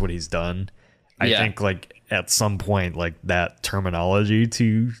 Like, that's what he's done. I think, like, at some point, like, that terminology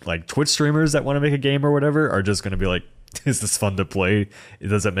to, like, Twitch streamers that want to make a game or whatever are just going to be like, is this fun to play?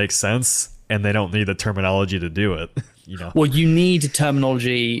 Does it make sense? and they don't need the terminology to do it. Well, you need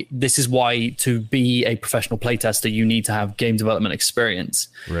terminology. This is why, to be a professional playtester, you need to have game development experience.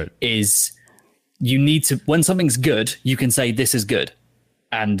 Right. Is you need to, when something's good, you can say this is good,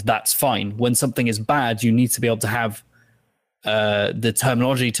 and that's fine. When something is bad, you need to be able to have the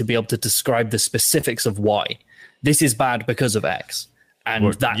terminology to be able to describe the specifics of why. This is bad because of X,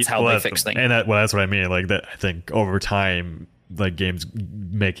 and that's how they fix things. And that's what I mean. Like that, I think over time, like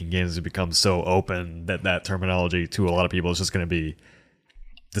making games have become so open that terminology to a lot of people is just going to be,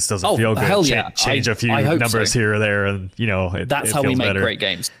 this doesn't feel good. Hell yeah. Change a few numbers here or there, and that's how we make great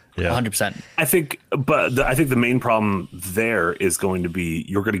games. Yeah. 100%. I think the main problem there is going to be,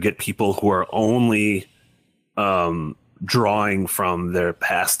 you're going to get people who are only drawing from their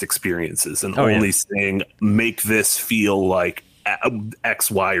past experiences and only saying, make this feel like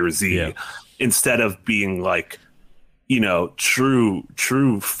X, Y, or Z, instead of being like,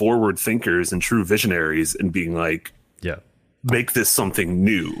 true forward thinkers and true visionaries, and being like, make this something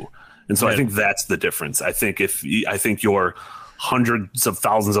new. And so I think that's the difference. I think you're hundreds of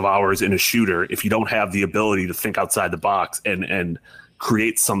thousands of hours in a shooter, if you don't have the ability to think outside the box and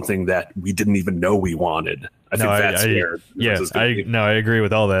create something that we didn't even know we wanted, I agree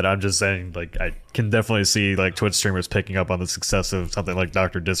with all that. I'm just saying, like, I can definitely see like Twitch streamers picking up on the success of something like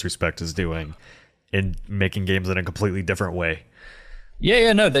Dr. Disrespect is doing in making games in a completely different way.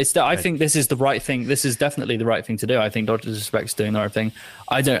 I think this is the right thing. This is definitely the right thing to do. I think Dr. Disrespect's doing the right thing.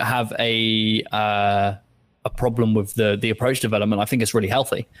 I don't have a problem with the approach development. I think it's really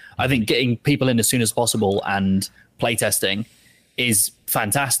healthy. I think getting people in as soon as possible and playtesting is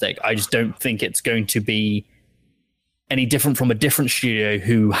fantastic. I just don't think it's going to be any different from a different studio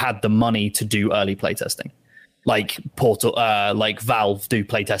who had the money to do early playtesting. Like Portal, like Valve do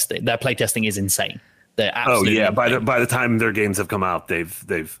playtesting. Their playtesting is insane. They're absolutely insane. By the time their games have come out,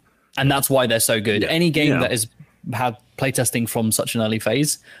 they've and that's why they're so good. Any game that has had playtesting from such an early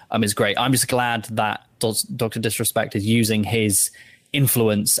phase is great. I'm just glad that Dr. Disrespect is using his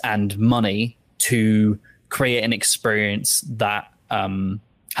influence and money to create an experience that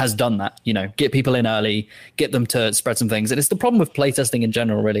has done that. Get people in early, get them to spread some things. And it's the problem with playtesting in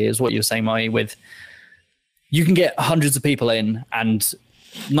general, really, is what you're saying, Marty, with you can get hundreds of people in and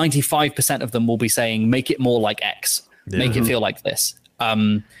 95% of them will be saying, make it more like X, make it feel like this.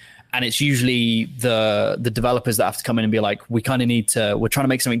 And it's usually the developers that have to come in and be like, we're trying to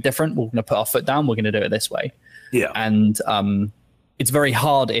make something different. We're going to put our foot down. We're going to do it this way. Yeah. And it's very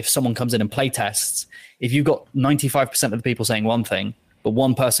hard if someone comes in and play tests. If you've got 95% of the people saying one thing, but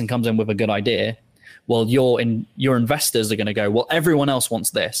one person comes in with a good idea, well, your investors are going to go, well, everyone else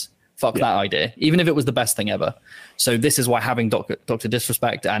wants this. Fuck that idea, even if it was the best thing ever. So this is why having Dr.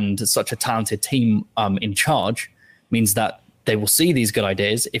 Disrespect and such a talented team in charge means that they will see these good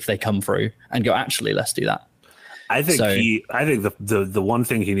ideas if they come through and go, actually, let's do that. I think the one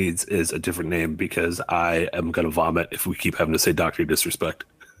thing he needs is a different name, because I am going to vomit if we keep having to say Dr. Disrespect.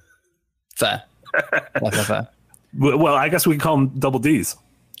 Fair. Fair. Well, I guess we can call him Double D's.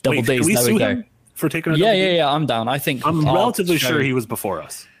 Double D's, there we go. For taking a yeah, I'm down. I think I'm relatively sure he was before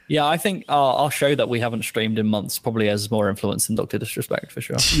us. Yeah, I think our show that we haven't streamed in months probably has more influence than Dr. Disrespect, for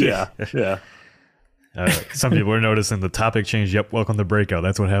sure. Yeah. Some people are noticing the topic change. Yep, welcome to Breakout.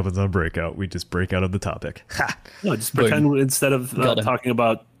 That's what happens on Breakout. We just break out of the topic. No, just pretend instead of talking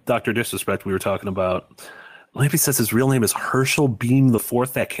about Dr. Disrespect, we were talking about... Lampy says his real name is Herschel Beam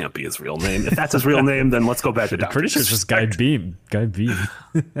IV. That can't be his real name. If that's his real name, then let's go back to Dr. Pretty sure it's just Guy Beam.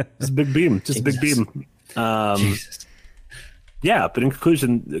 Just Big Beam. Just Big Beam. Jesus. Yeah, but in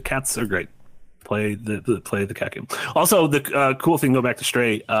conclusion, the cats are great. Play the cat game. Also, the cool thing, go back to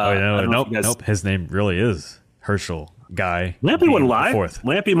Stray. Nope. His name really is Herschel Guy. Lampy wouldn't lie. IV.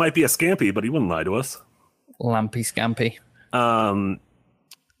 Lampy might be a scampy, but he wouldn't lie to us. Lampy Scampy.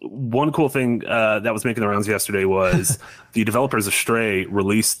 One cool thing that was making the rounds yesterday was the developers of Stray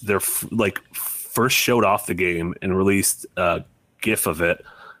released their first showed off the game and released a GIF of it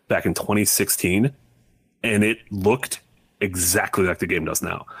back in 2016, and it looked exactly like the game does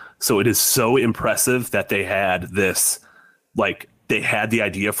now. So it is so impressive that they had this, they had the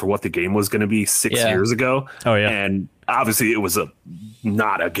idea for what the game was going to be 6 years ago. Oh yeah, and obviously it was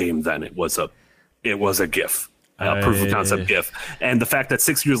not a game then. It was a GIF. Proof of concept GIF. And the fact that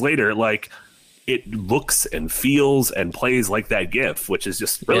 6 years later, it looks and feels and plays like that GIF, which is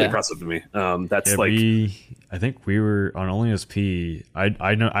just really impressive to me. I think we were on OnlySP.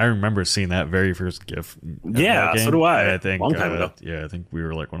 I remember seeing that very first GIF. Yeah, so do I. I think long time ago. Yeah, I think we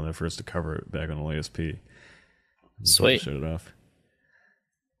were one of the first to cover it back on OnlySP. Sweet. Shut it off.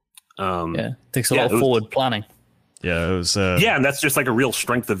 Takes a lot of forward planning. Yeah, it was. Yeah, and that's just like a real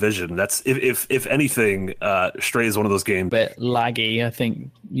strength of vision. That's if anything, Stray is one of those games. Bit laggy. I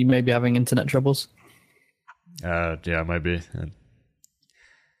think you may be having internet troubles. Yeah, it might be.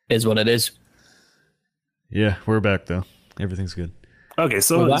 Is what it is. Yeah, we're back though. Everything's good. Okay,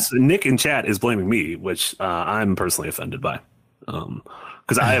 so Nick in chat is blaming me, which I'm personally offended by,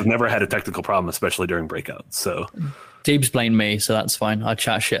 because I have never had a technical problem, especially during breakouts. So Deeb's blamed me, so that's fine. I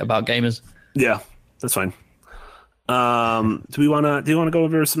chat shit about gamers. Yeah, that's fine. Do you want to go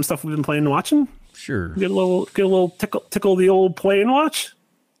over some stuff we've been playing and watching? Sure. Get a little tickle the old play and watch.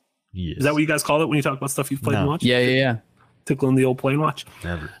 Yes. Is that what you guys call it when you talk about stuff you've played and watched? Yeah. Tickling the old play and watch.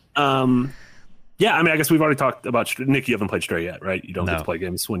 Never. Yeah, I mean, I guess we've already talked about Nick. You haven't played Stray yet, right? You don't get to play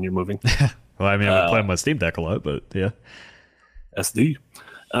games when you're moving. Well, I mean, I've been playing my Steam Deck a lot, but yeah. SD.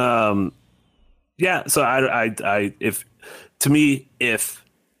 Yeah. So if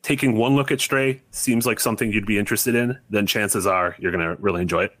taking one look at Stray seems like something you'd be interested in, then chances are you're going to really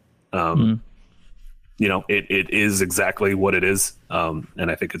enjoy it. You know, it is exactly what it is. And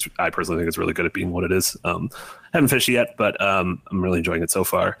I personally think it's really good at being what it is. Haven't finished it yet, but I'm really enjoying it so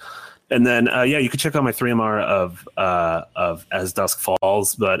far. And then, you can check out my 3MR of As Dusk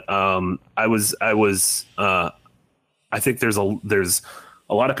Falls. But I think there's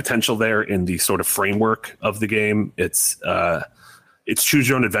a lot of potential there in the sort of framework of the game. It's choose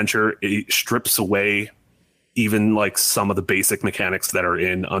your own adventure. It strips away even like some of the basic mechanics that are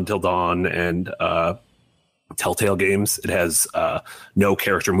in Until Dawn and Telltale games. It has no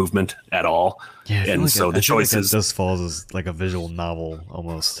character movement at all. Yeah, and so the choices. Dusk Falls is like a visual novel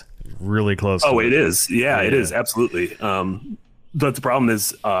almost. Really close. Oh, it is. Yeah, it is. Absolutely. But the problem is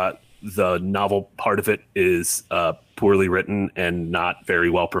the novel part of it is poorly written and not very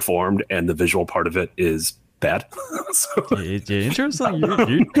well performed, and the visual part of it is bad. Interesting.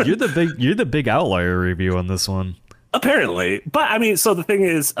 You're the big outlier review on this one. Apparently. But I mean, so the thing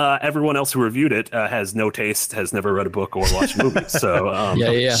is, everyone else who reviewed it has no taste, has never read a book or watched a movie. So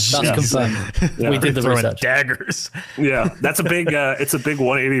that's confirmed. Yeah. We did the throwing research. daggers. Yeah, that's a big it's a big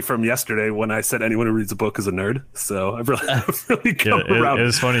 180 from yesterday when I said anyone who reads a book is a nerd. So I've really come around.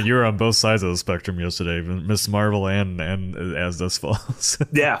 It's funny, you were on both sides of the spectrum yesterday, Miss Marvel and As Dusk Falls.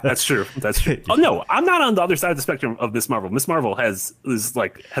 Yeah, that's true. Oh no, I'm not on the other side of the spectrum of Miss Marvel. Miss Marvel has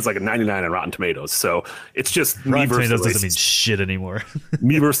like a 99 on Rotten Tomatoes. So it's just me versus Tomatoes doesn't mean shit anymore.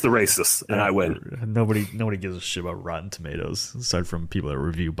 Me versus the racist, and I win. Nobody gives a shit about Rotten Tomatoes aside from people that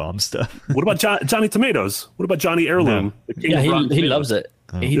review bomb stuff. What about Johnny Tomatoes? What about Johnny Heirloom? Yeah, he loves it.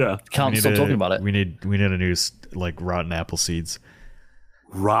 He can't stop talking about it. We need a new like rotten apple seeds.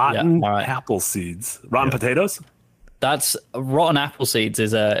 Rotten apple seeds. Rotten potatoes. That's Rotten Apple Seeds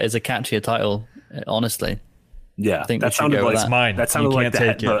is a catchier title, honestly. Yeah, I think that sounded like mine. That sounded like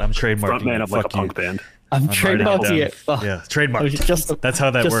take it. I'm trademarking frontman of like a punk band. I'm trademarking it. Yeah, trademark. That's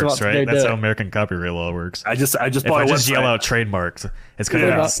how that works, right? That's how American copyright law works. I just if bought I a just website. yell out trademarked, it's kind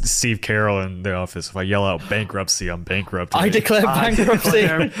of like Steve Carroll in The Office. If I yell out bankruptcy, I'm bankrupt. I declare bankruptcy.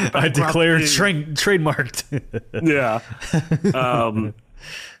 I declare trademarked. Yeah.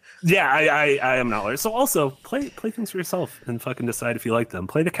 Yeah, I am not. So also play things for yourself and fucking decide if you like them.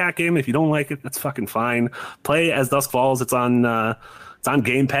 Play the cat game. If you don't like it, that's fucking fine. Play As Dusk Falls. It's on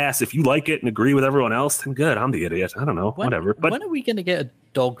Game Pass. If you like it and agree with everyone else, then good. I'm the idiot. I don't know. Whatever. But when are we going to get a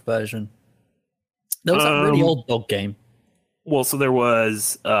dog version? There was that really old dog game. Well, so there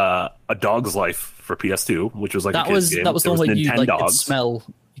was A Dog's Life for PS2, which was like that a kid's was game. That was the one where you like dogs. could smell.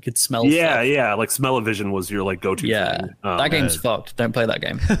 You could smell. Yeah, stuff. yeah. Like Smell-O-Vision was your like go-to. Yeah, thing. that game's fucked. Don't play that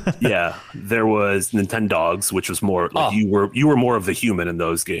game. Yeah, there was Nintendogs, which was more like you were more of the human in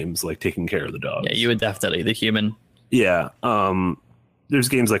those games, like taking care of the dogs. Yeah, you were definitely the human. Yeah. There's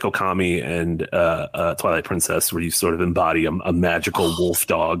games like Okami and Twilight Princess where you sort of embody a magical wolf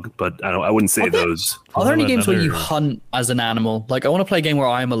dog, but I wouldn't say those. Are there any games where you hunt as an animal? Like I want to play a game where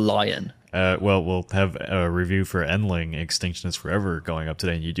I am a lion. Well, we'll have a review for Endling Extinction is Forever going up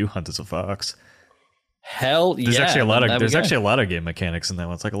today, and you do hunt as a fox. Hell yeah! There's actually a lot of game mechanics in that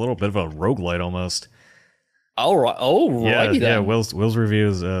one. It's like a little bit of a roguelite almost. All right. Oh, yeah. Will's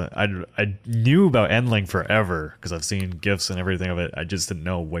reviews. I knew about Endling forever because I've seen GIFs and everything of it. I just didn't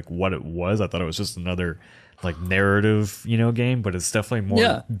know like what it was. I thought it was just another like narrative, game, but it's definitely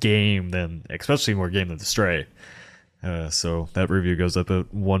more game than, especially more game than the Stray. So that review goes up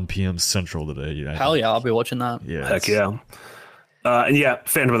at 1 p.m. Central today. Hell yeah, I'll be watching that. Yeah, heck yeah. And yeah,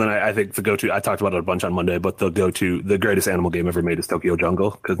 Phantom of the Night, I think the go-to, I talked about it a bunch on Monday, but the greatest animal game ever made is Tokyo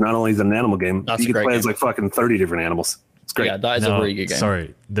Jungle, because not only is it an animal game, you can play as like fucking 30 different animals. It's great. Yeah, that is a really good game.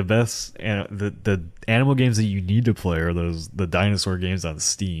 Sorry, the best, the animal games that you need to play are the dinosaur games on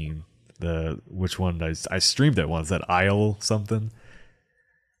Steam. which one I streamed it once. That Isle something.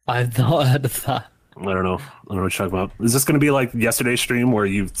 I've not heard of that. I don't know what you're talking about. Is this going to be like yesterday's stream where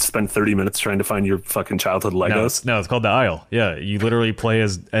you spend 30 minutes trying to find your fucking childhood Legos? No, it's called the Isle. Yeah, you literally play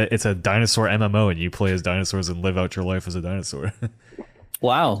as it's a dinosaur MMO, and you play as dinosaurs and live out your life as a dinosaur.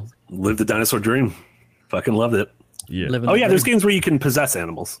 Wow. Live the dinosaur dream. Fucking loved it. Yeah. Oh yeah, there's games where you can possess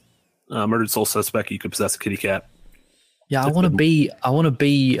animals. Murdered Soul Suspect, you could possess a kitty cat. Yeah, I want to be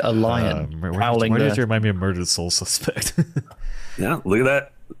a lion. Why did you remind me of Murdered Soul Suspect? Yeah, look at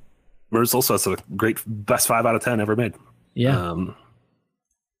that. Murdered Soul Suspect, a great best 5 out of 10 ever made. Yeah.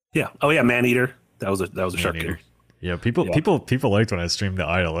 Yeah. Oh yeah, Maneater. That was a shark game. Yeah, people liked when I streamed the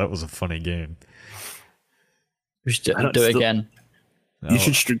Idol. That was a funny game. We should do it again. You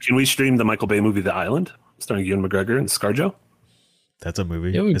should. Can we stream the Michael Bay movie The Island, starring Ewan McGregor and ScarJo? That's a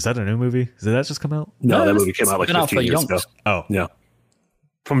movie. Is that a new movie? Did that just come out? No, that movie came out like 15 years ago. Oh, yeah.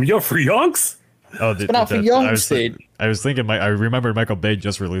 For Yonks? Oh, it's been out for Yonks, dude. I was thinking. I remembered Michael Bay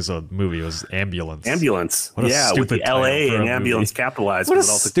just released a movie. It was Ambulance. What a stupid with the LA and Ambulance capitalized. What a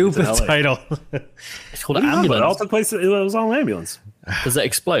stupid title. It's called Ambulance. It all took place. It was all Ambulance. Does it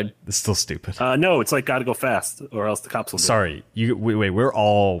explode? It's still stupid. No, it's like gotta go fast, or else the cops will. Sorry, wait. We're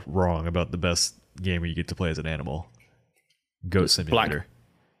all wrong about the best game where you get to play as an animal. Goat Simulator.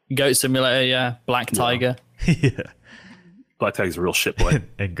 Goat Simulator, yeah. Black Tiger. Yeah. Black Tiger's a real shit boy.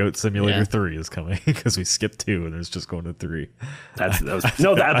 And Goat Simulator 3 is coming because we skipped 2 and there's just going to 3.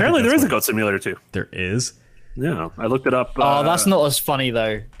 Apparently there is a Goat Simulator 2. There is? Yeah, I looked it up. That's not as funny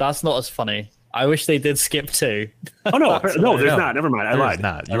though. That's not as funny. I wish they did skip 2. Oh no, there's not. Never mind. I lied.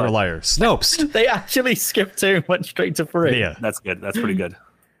 Not. You're a liar. Snopes. They actually skipped 2 and went straight to 3. Yeah, that's good. That's pretty good.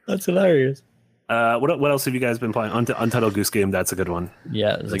 That's hilarious. What else have you guys been playing? Untitled Goose Game. That's a good one.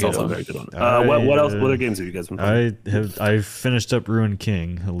 Yeah, it's also a very good one. What else? What other games have you guys been playing? I've finished up Ruined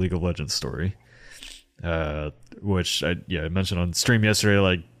King, a League of Legends story, which I mentioned on stream yesterday.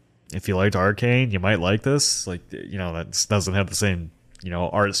 Like, if you liked Arcane, you might like this. Like, that doesn't have the same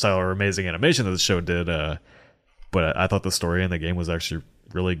art style or amazing animation that the show did. But I thought the story in the game was actually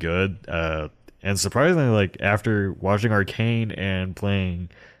really good. And surprisingly, like after watching Arcane and playing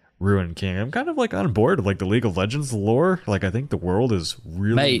Ruined King, I'm kind of like on board with like the League of Legends lore. Like, I think the world is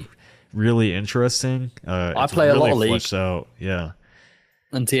really interesting. I play a lot of League. Out. Yeah.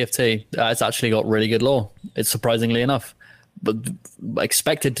 And TFT, it's actually got really good lore. It's surprisingly enough, but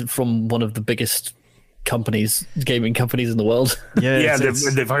expected from one of the biggest gaming companies in the world. Yeah,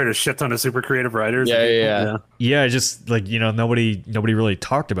 they've hired a shit ton of super creative writers. Yeah. Just like nobody really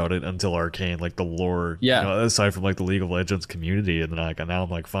talked about it until Arcane, like the lore. Yeah, aside from like the League of Legends community, and then now I'm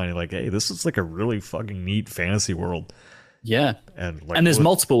like finding like, hey, this is like a really fucking neat fantasy world. Yeah, and there's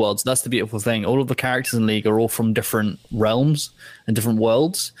multiple worlds. That's the beautiful thing. All of the characters in League are all from different realms and different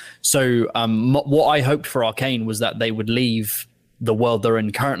worlds. So what I hoped for Arcane was that they would leave the world they're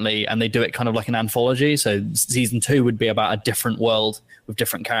in currently, and they do it kind of like an anthology. So season 2 would be about a different world with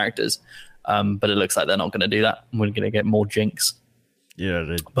different characters. But it looks like they're not going to do that. We're going to get more Jinx.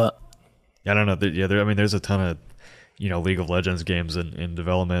 Yeah, but I don't know. There's a ton of League of Legends games in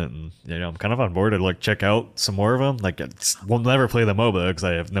development, and I'm kind of on board to like check out some more of them. Like, we'll never play the MOBA because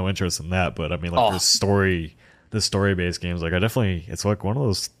I have no interest in that. But I mean, like the story based games, like it's like one of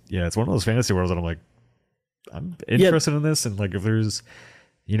those. Yeah, it's one of those fantasy worlds that I'm like, I'm interested in this, and like if there's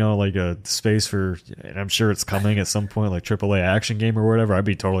like a space for, and I'm sure it's coming at some point, like AAA action game or whatever, I'd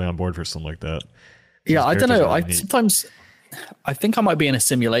be totally on board for something like that. Yeah, I don't know. I think I might be in a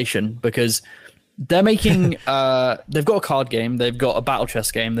simulation because they're making they've got a card game, they've got a battle chess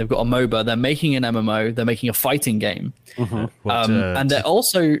game, they've got a MOBA, they're making an MMO, they're making a fighting game. And they're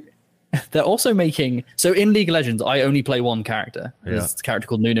also making, so in League of Legends I only play one character. There's a character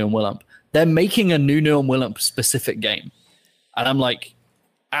called Nunu and Willump. They're making a Nunu and Willump specific game. And I'm like,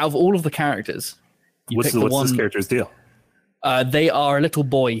 out of all of the characters, what's this character's deal? They are a little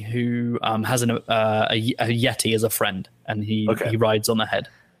boy who has a Yeti as a friend, and he rides on the head.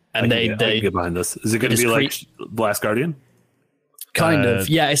 And they get behind this. Is it going to be like Last Guardian? Kind of,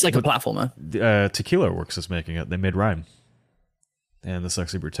 yeah. It's like a platformer. Tequila Works is making it. They made Rhyme, and the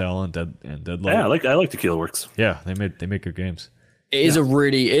Sexy Brutal and Deadlight. Yeah, I like Tequila Works. Yeah, they make good games. It is a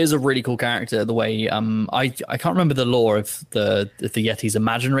really cool character. The way I can't remember the lore if the Yeti's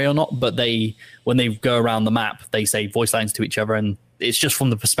imaginary or not, but when they go around the map, they say voice lines to each other, and it's just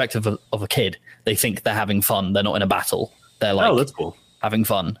from the perspective of a kid. They think they're having fun. They're not in a battle. They're like, oh, that's cool. Having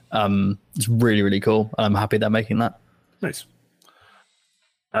fun. It's really, really cool. I'm happy they're making that. Nice.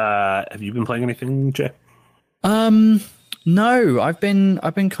 Have you been playing anything, Jay? No, I've been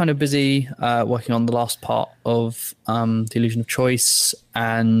kind of busy working on the last part of the Illusion of Choice,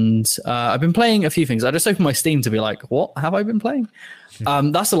 and I've been playing a few things. I just opened my Steam to be like, what have I been playing?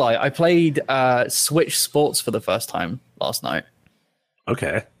 That's a lie. I played Switch Sports for the first time last night.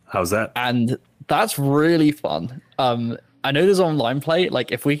 Okay, how's that? And that's really fun. I know there's online play.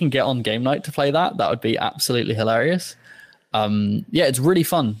 Like, if we can get on game night to play that would be absolutely hilarious. Yeah, it's really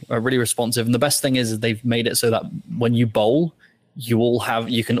fun, really responsive, and the best thing is they've made it so that when you bowl,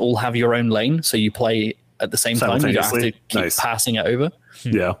 you can all have your own lane, so you play at the same time. You don't have to keep passing it over.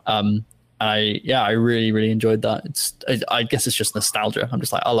 Yeah. I really, really enjoyed that. I guess it's just nostalgia. I'm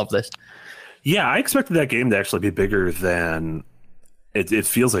just like, I love this. Yeah, I expected that game to actually be bigger than it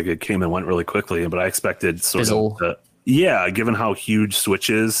feels like. It came and went really quickly, but I expected given how huge Switch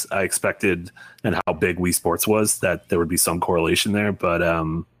is, I expected, and how big Wii Sports was, that there would be some correlation there. But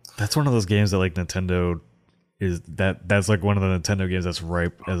that's one of those games that like Nintendo that's like one of the Nintendo games that's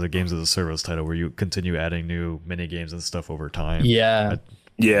ripe as a games as a service title, where you continue adding new mini games and stuff over time. Yeah.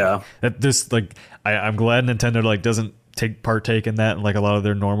 That this like I'm glad Nintendo like doesn't partake in that in like a lot of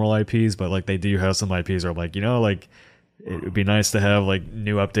their normal IPs, but like they do have some IPs where I'm like, like it would be nice to have like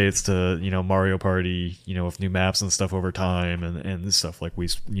new updates to Mario Party, with new maps and stuff over time, and stuff like the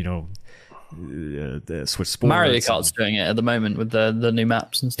Switch Sports. Mario Kart's doing it at the moment with the new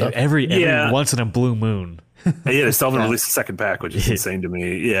maps and stuff. Every once in a blue moon. Yeah, they still haven't released a second pack, which is insane to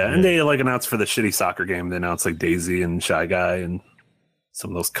me. Yeah, and they like announced for the shitty soccer game, they announced like Daisy and Shy Guy and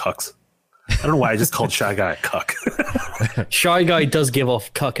some of those cucks. I don't know why I just called Shy Guy a cuck. Shy Guy does give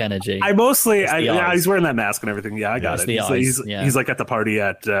off cuck energy. He's wearing that mask and everything. Yeah, I got it. He's like at the party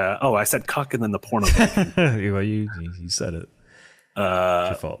at. I said cuck and then the porno. Well, you said it. It's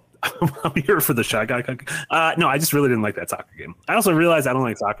your fault. I'm here for the Shy Guy cuck. No, I just really didn't like that soccer game. I also realized I don't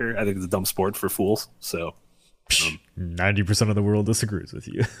like soccer. I think it's a dumb sport for fools. So 90% of the world disagrees with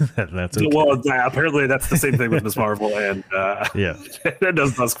you. That's okay. Well, apparently that's the same thing with Ms. Marvel and it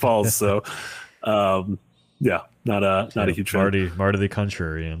does Dusk Falls. So not a huge fan. Marty the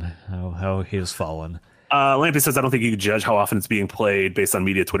contrarian. How he has fallen. Lampy says, I don't think you can judge how often it's being played based on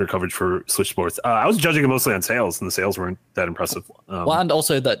media Twitter coverage for Switch Sports. I was judging it mostly on sales, and the sales weren't that impressive. And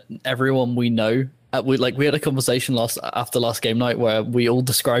also that everyone we know, we had a conversation after last game night where we all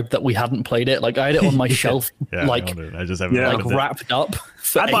described that we hadn't played it. Like, I had it on my shelf, I just haven't wrapped up.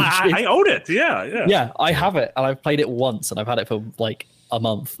 I own it. Yeah, I have it, and I've played it once, and I've had it for like a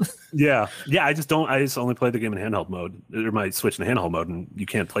month. yeah. I just only play the game in handheld mode, or my Switch in handheld mode, and you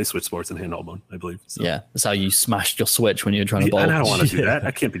can't play Switch Sports in handheld mode, I believe. So. Yeah, that's how you smashed your Switch when you were trying to bowl. And I don't want to do that.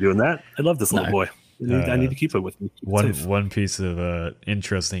 I can't be doing that. I love this little boy. I need to keep it with me. One piece of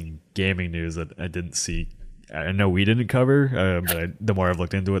interesting gaming news that I didn't see. I know we didn't cover, but the more I've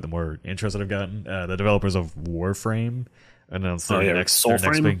looked into it, the more interested I've gotten. The developers of Warframe announced their next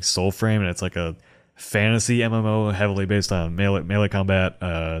big Soulframe, and it's like a fantasy MMO heavily based on melee combat.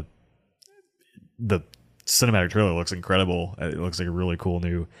 The cinematic trailer looks incredible. It looks like a really cool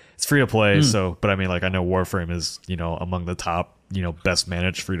new. It's free to play, but I mean, like, I know Warframe is among the top best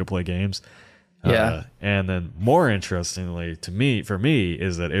managed free to play games. Yeah. And then more interestingly for me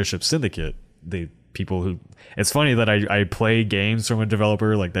is that Airship Syndicate, the people who, it's funny that I play games from a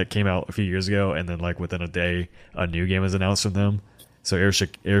developer like that came out a few years ago, and then like within a day a new game is announced from them. So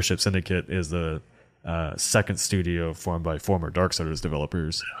Airship Syndicate is the second studio formed by former Darksiders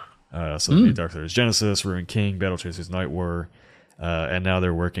developers. So they made Darksiders Genesis, Ruined King, Battle Chasers Night War, and now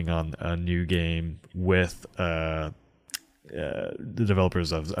they're working on a new game with the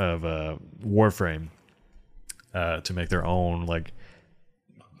developers of Warframe to make their own like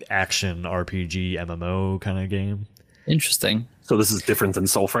action RPG MMO kind of game. Interesting. So this is different than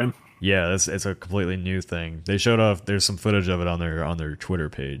Soulframe? Yeah, it's a completely new thing. They showed off. There's some footage of it on their Twitter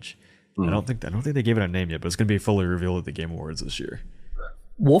page. I don't think they gave it a name yet, but it's going to be fully revealed at the Game Awards this year.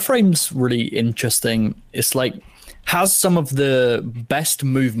 Warframe's really interesting. It's like has some of the best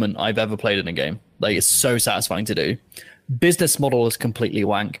movement I've ever played in a game. Like, it's so satisfying to do. Business model is completely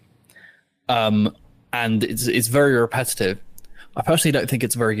wank, and it's very repetitive. I personally don't think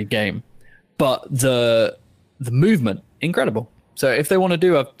it's a very good game, but the movement incredible. So if they want to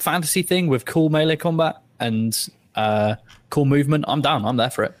do a fantasy thing with cool melee combat and cool movement, I'm down. I'm there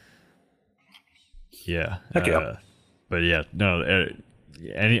for it. Yeah. But yeah, no.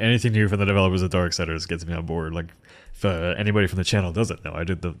 Anything new from the developers of Darksiders gets me on board. Like, if anybody from the channel doesn't know, I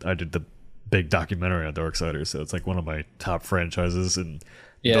did the big documentary on Darksiders, so it's like one of my top franchises. And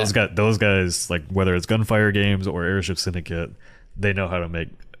those guys, like, whether it's Gunfire Games or Airship Syndicate, they know how to make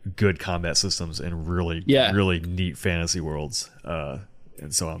good combat systems in really neat fantasy worlds.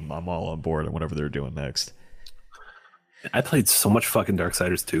 And so I'm all on board on whatever they're doing next. I played so much fucking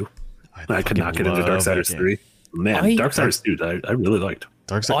Darksiders 2. I could not get into love that Darksiders game. 3. Man, Darksiders 2, I really liked.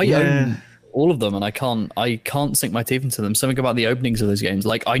 Darksiders. I own all of them, and I can't sink my teeth into them. Something about the openings of those games,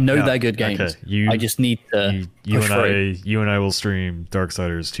 like I know they're good games. Okay. I just need to push through. You and I will stream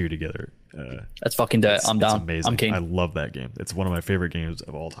Darksiders 2 together. Let's fucking do it. I'm down. It's amazing. I'm keen. I love that game. It's one of my favorite games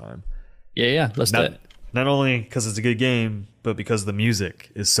of all time. Yeah. Let's do it. Not only because it's a good game, but because the music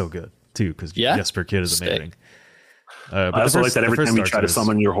is so good too. Because Jesper Kid is amazing. But I also like that every time you try to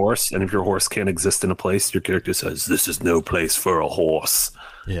summon your horse, and if your horse can't exist in a place, your character says, "This is no place for a horse."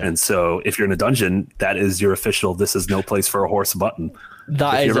 Yeah. And so, if you're in a dungeon, that is your official "This is no place for a horse" button.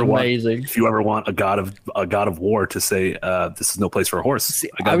 That is amazing. If you ever want a god of war to say, "This is no place for a horse,"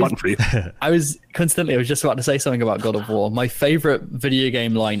 I got a button for you. I was just about to say something about God of War. My favorite video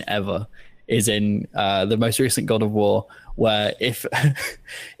game line ever is in the most recent God of War, where if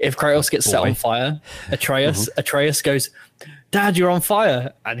Kratos gets set on fire, Atreus goes, "Dad, you're on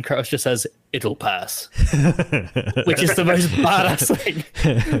fire," and Kratos just says, "It'll pass," which is the most badass thing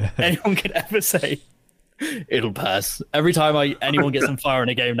anyone could ever say. It'll pass. Every time anyone gets on fire in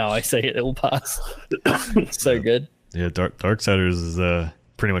a game now, I say it'll pass. So good. Yeah, Darksiders is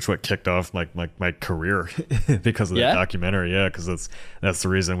pretty much what kicked off my career because of the documentary. Yeah, because that's the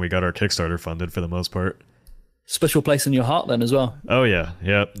reason we got our Kickstarter funded for the most part. Special place in your heart then as well. Oh yeah.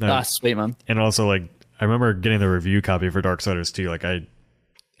 That's sweet, man. And also, like, I remember getting the review copy for Darksiders 2. Like, I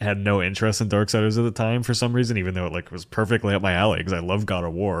had no interest in Darksiders at the time for some reason, even though it was perfectly up my alley because I love God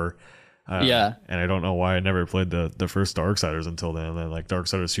of War. And I don't know why I never played the first Darksiders until then. And then, like,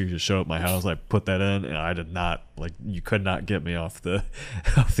 Darksiders 2 just showed up at my house. I put that in, and I did not, like, you could not get me off the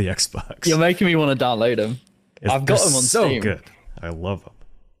Xbox. You're making me want to download them. I've got them on Steam. So good. I love them.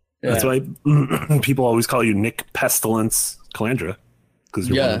 Yeah. That's why people always call you Nick Pestilence Calandra, because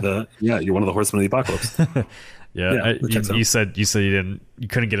you're you're one of the horsemen of the apocalypse. You said you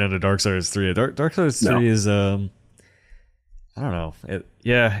couldn't get into Darksiders 3. Darksiders 3 is I don't know.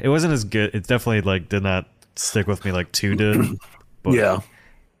 It wasn't as good. It definitely like did not stick with me like 2 did. But I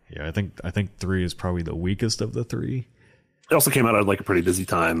think 3 is probably the weakest of the 3. It also came out at like a pretty busy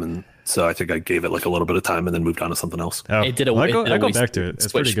time, and so I think I gave it like a little bit of time and then moved on to something else. Oh, it did a I go back to it.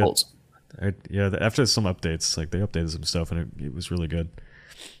 It's pretty good. Faults. After some updates, like they updated some stuff, and it was really good.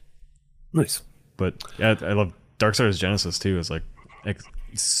 Nice. But yeah, I love Darksiders Genesis too. It's like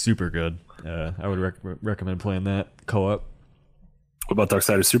super good. I would recommend playing that co-op. What about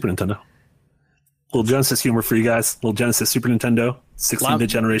Darksiders Super Nintendo? Little Genesis humor for you guys. Little Genesis Super Nintendo 16-bit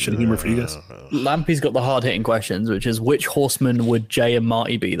generation humor for you guys. Lampy's got the hard-hitting questions, which is which horseman would Jay and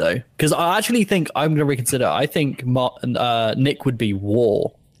Marty be, though? Because I actually think I'm going to reconsider. I think Nick would be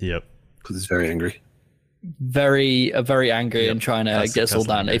War. Yep. Because he's very angry. Very angry and trying to get us all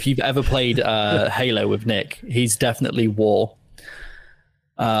down. If you've ever played Halo with Nick, he's definitely War.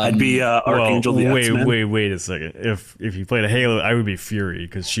 I'd be Archangel. Wait a second. If you played a Halo, I would be Fury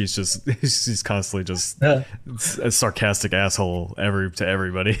because she's constantly just a sarcastic asshole to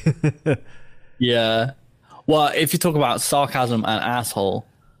everybody. Yeah. Well, if you talk about sarcasm and asshole,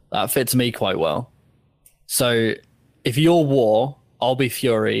 that fits me quite well. So if you're War, I'll be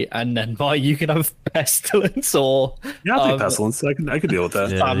Fury, and then you can have Pestilence or I'll take Pestilence. I can deal with that.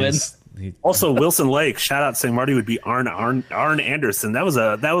 Yeah, also, Wilson Lake, shout out saying Marty would be Arn Anderson. That was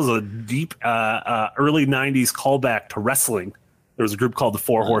a deep early '90s callback to wrestling. There was a group called the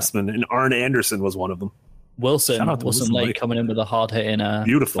Four Horsemen, and Arn Anderson was one of them. Wilson Lake coming in with a hard hitting.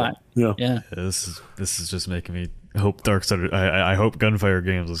 Beautiful. Fact. Yeah. This is just making me hope Darksiders. I hope Gunfire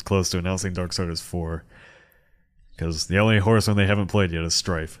Games is close to announcing Darksiders 4, because the only horseman they haven't played yet is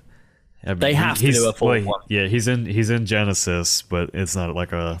Strife. They have to do a full one. Yeah, he's in Genesis, but it's not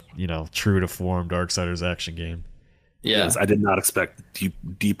like a true to form Darksiders action game. Yeah, yes, I did not expect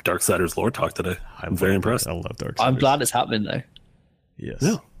deep Darksiders lore talk today. I'm very impressed. I love Darksiders. I'm glad it's happening though. Yes.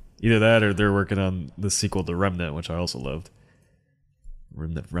 Yeah. Either that or they're working on the sequel to Remnant, which I also loved.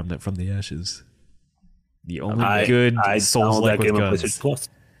 Remnant from the Ashes. The only good Souls-like with guns.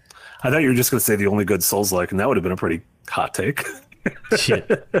 I thought you were just going to say the only good Souls-like, and that would have been a pretty hot take. Shit.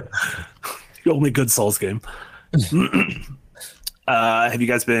 The only good Souls game. Have you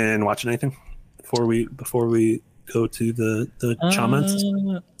guys been watching anything before we go to the comments?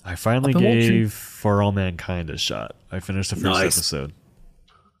 I finally gave For All Mankind a shot. I finished the first episode.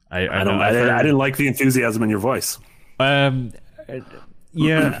 I didn't like the enthusiasm in your voice. Yeah,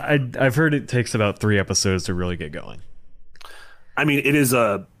 I've heard it takes about 3 episodes to really get going. I mean, it is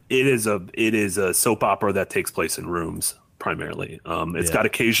a soap opera that takes place in rooms primarily. It's got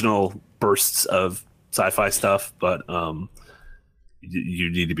occasional bursts of sci-fi stuff, but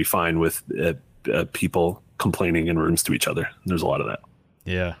you need to be fine with people complaining in rooms to each other. There's a lot of that.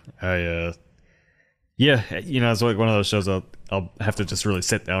 Yeah, yeah, it's like one of those shows I'll have to just really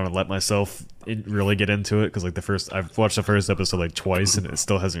sit down and let myself really get into it, because like I've watched the first episode like twice and it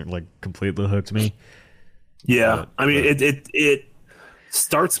still hasn't like completely hooked me. Yeah, it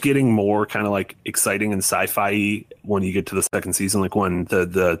starts getting more kind of like exciting and sci-fi when you get to the second season, like when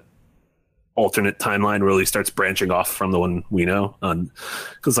the alternate timeline really starts branching off from the one we know,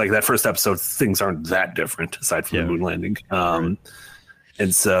 because like that first episode, things aren't that different aside from the moon landing. Right.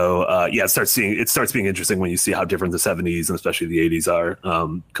 And so, it starts being interesting when you see how different the 70s and especially the 80s are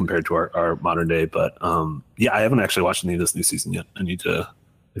compared to our modern day. But I haven't actually watched any of this new season yet. I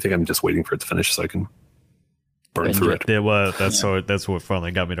think I'm just waiting for it to finish so I can burn through it. That's what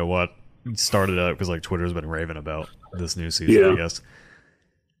finally got me to what started out, because like Twitter's been raving about this new season, I guess.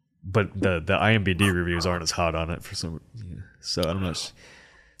 But the IMDb reviews aren't as hot on it for some reason. So I'm not.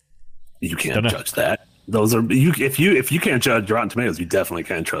 You can't judge that. Those are if you can't judge Rotten Tomatoes, you definitely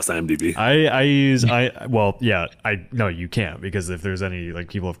can't trust IMDb. No, you can't, because if there's any like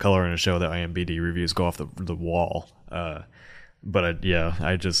people of color in a show, that IMDb reviews go off the wall. But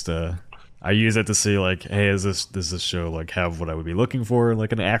I use it to see like, hey, does this show like have what I would be looking for,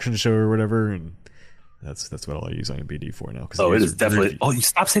 like an action show or whatever, and that's what I'll use IMDb for now. It is definitely. Oh, you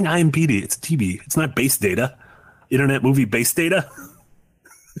stop saying IMDb. It's DB. It's not base data. Internet movie base data.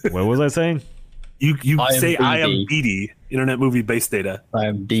 What was I saying? You say IMDb, Internet Movie Base Data.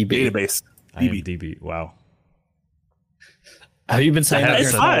 IMDb. Database. IMDb. Wow. Have you been saying that?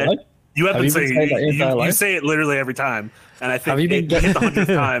 It's fine. You have been saying you say it literally every time. And I think you hit the 100th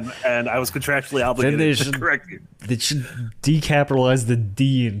time, and I was contractually obligated to correct you. They should decapitalize the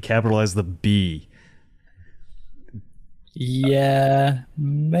D and capitalize the B. Yeah,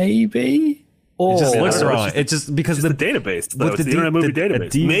 maybe. It just looks wrong. It's just because the database, though. It's the Internet Movie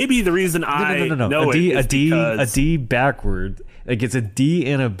Database. Maybe the reason I know a D backward, like it's a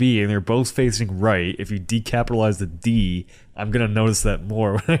D and a B, and they're both facing right. If you decapitalize the D, I'm gonna notice that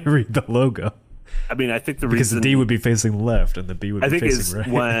more when I read the logo. I mean, I think because the D would be facing left and the B would be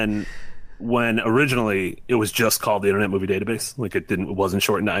facing right. when originally it was just called the Internet Movie Database, like it wasn't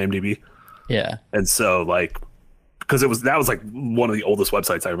shortened to IMDb. Yeah, and so like because that was like one of the oldest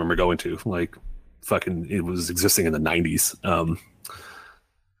websites I remember going to, like. It was existing in the 90s.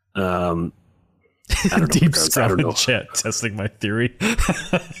 Deep Scott in chat testing my theory.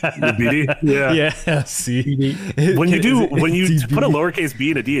 The BD? Yeah. See, when you put a lowercase b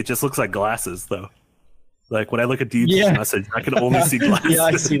and a d, it just looks like glasses, though. Like when I look at Deep's message, I can only see glasses. Yeah,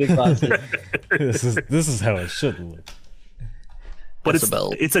 I see the glasses. This is how it should look. But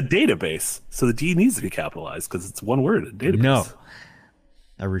it's a database, so the D needs to be capitalized because it's one word. A database. No,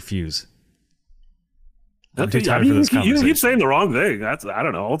 I refuse. I'm too tired for this conversation. You keep saying the wrong thing. I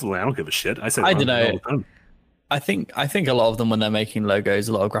don't know. Ultimately, I don't give a shit. I don't know. All the time. I think a lot of them, when they're making logos,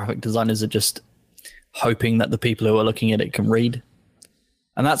 a lot of graphic designers are just hoping that the people who are looking at it can read,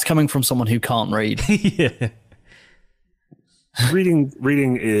 and that's coming from someone who can't read. Yeah.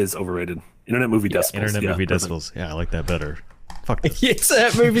 Reading is overrated. Internet Movie Decibels. Internet Movie Decibels. Yeah, I like that better. Fuck this.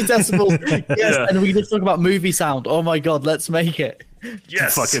 Yes, movie decibels. Yes, and we can just talk about movie sound. Oh my god, let's make it.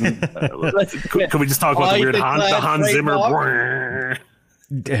 Yes. Fucking. Can we just talk about the weird Hans Zimmer?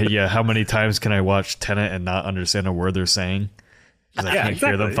 Yeah. How many times can I watch Tenet and not understand a word they're saying? Because I can't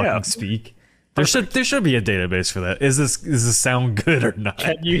hear them fucking speak. There should be a database for that. Does this sound good or not?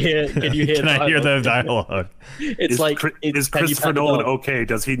 Can you hear? Can I hear the dialogue? Is Christopher Nolan okay?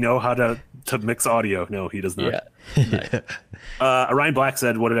 Does he know how to mix audio? No, he does not. Yeah. Ryan Black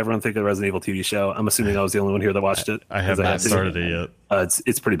said, "What did everyone think of the Resident Evil TV show?" I'm assuming I was the only one here that watched it. I have not started it yet.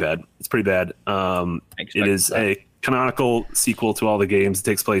 It's pretty bad. It's pretty bad. It is a canonical sequel to all the games. It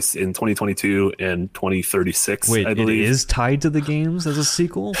takes place in 2022 and 2036. Wait, I believe. It is tied to the games as a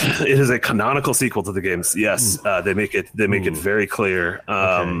sequel? It is a canonical sequel to the games. Yes, they make it very clear.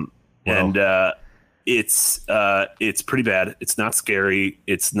 Okay. And it's pretty bad. It's not scary.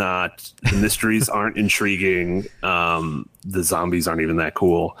 It's not. The mysteries aren't intriguing. The zombies aren't even that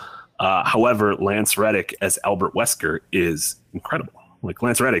cool. However, Lance Reddick as Albert Wesker is incredible. Like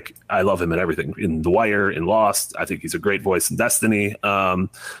Lance Reddick, I love him in everything. In The Wire, in Lost, I think he's a great voice in Destiny.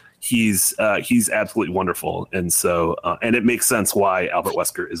 He's absolutely wonderful, and so and it makes sense why Albert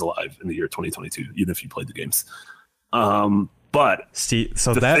Wesker is alive in the year 2022, even if you played the games. But Steve,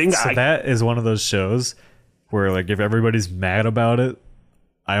 that is one of those shows where like if everybody's mad about it,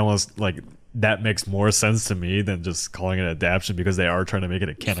 I almost like that makes more sense to me than just calling it an adaptation, because they are trying to make it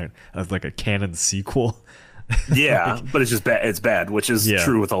a canon sequel. Yeah, but it's just bad. It's bad, which is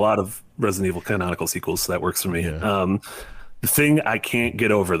true with a lot of Resident Evil canonical sequels. So that works for me. Yeah. The thing I can't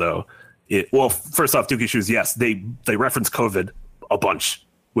get over though Well, first off, Dookie Shoes, yes, they reference COVID a bunch,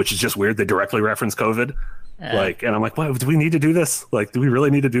 which is just weird. They directly reference COVID. And I'm like, what, do we need to do this? Like, do we really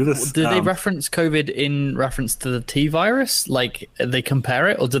need to do this? Do they reference COVID in reference to the T virus? Like, they compare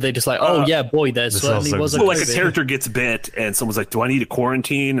it, or do they just like, oh yeah, boy, there certainly was a COVID. Like a character gets bit, and someone's like, do I need to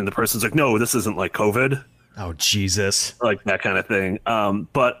quarantine? And the person's like, no, this isn't like COVID. Oh Jesus! Like that kind of thing.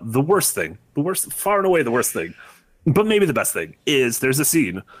 But the worst, far and away the worst thing, but maybe the best thing is there's a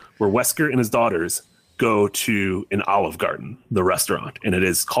scene where Wesker and his daughters go to an Olive Garden, the restaurant, and it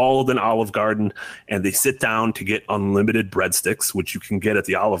is called an Olive Garden, and they sit down to get unlimited breadsticks, which you can get at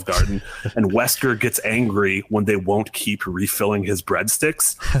the Olive Garden. And Wesker gets angry when they won't keep refilling his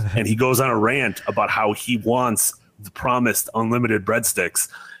breadsticks, and he goes on a rant about how he wants the promised unlimited breadsticks.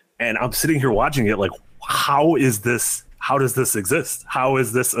 And I'm sitting here watching it like, how does this exist? How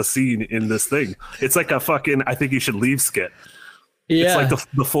is this a scene in this thing? It's like a fucking I think you should leave skit. Yeah. It's like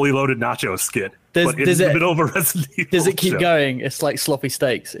the fully loaded nacho skit. But in the middle of a Resident Evil does it keep going? It's like sloppy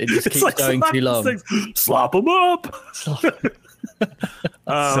steaks. It just keeps like going too long. Steaks. Slop them up. So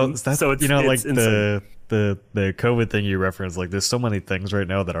that's, like the COVID thing you referenced. Like, there's so many things right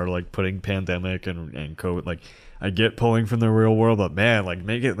now that are like putting pandemic and COVID. Like, I get pulling from the real world, but man, like,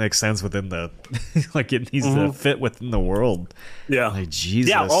 make it make sense within the like it needs to fit within the world. Yeah, like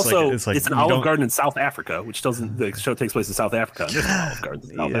Jesus. Yeah. Also, it's an Olive Garden in South Africa, which doesn't. The show takes place in South Africa. There's an Olive Garden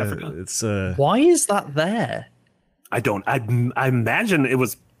in South Africa. It's why is that there? I don't. I imagine it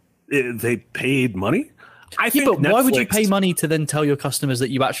was. They paid money. I think but why would you pay money to then tell your customers that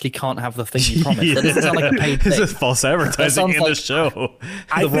you actually can't have the thing you promised? That doesn't sound like a paid thing. This is false advertising in the show.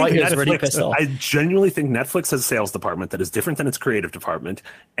 The writer's really pissed off. I genuinely think Netflix has a sales department that is different than its creative department,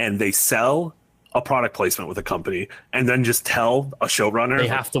 and they sell a product placement with a company and then just tell a showrunner they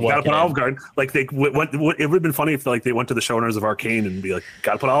have to work. Gotta put Olive Garden. Like they went. It would have been funny if like they went to the showrunners of Arcane and be like,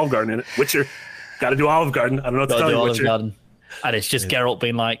 "Gotta put Olive Garden in it." Witcher, gotta do Olive Garden. I don't know what to tell you, Witcher. Garden. And it's just Geralt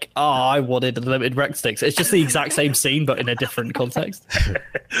being like, "Oh, I wanted limited breadsticks." It's just the exact same scene, but in a different context.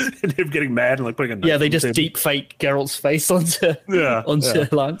 And him getting mad and like putting a knife they just deep fake Geralt's face onto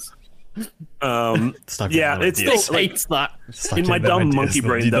Lance. It's still hates that. In my dumb monkey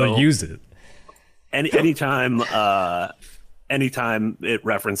brain, though. Don't use it. Anytime it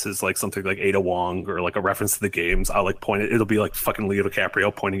references like something like Ada Wong or like a reference to the games, I'll like point it. It'll be like fucking Leo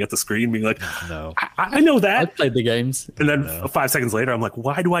DiCaprio pointing at the screen, being like, "No, I know that. I played the games." And then 5 seconds later, I'm like,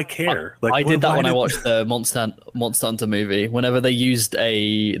 "Why do I care?" I did that when I watched the Monster Hunter movie. Whenever they used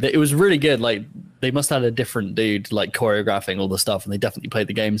it was really good. Like they must have had a different dude like choreographing all the stuff, and they definitely played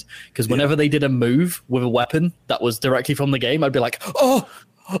the games. Because whenever they did a move with a weapon that was directly from the game, I'd be like, "Oh,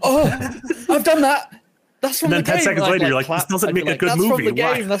 I've done that." That's from and then 10 seconds later, you're like, this doesn't make a good movie.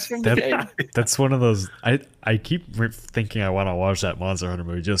 That's from the game. That's one of those. I keep thinking I want to watch that Monster Hunter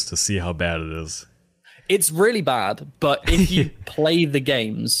movie just to see how bad it is. It's really bad, but if you play the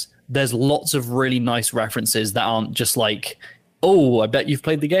games, there's lots of really nice references that aren't just like, oh, I bet you've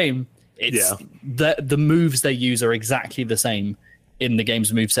played the game. It's the moves they use are exactly the same in the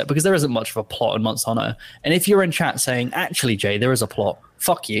game's moveset because there isn't much of a plot in Monster Hunter. And if you're in chat saying, actually, Jay, there is a plot,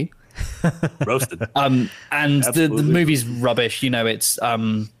 fuck you. Roasted. And the movie's rubbish. You know, it's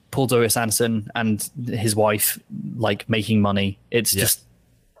Paul W.S. Anderson and his wife like making money. It's just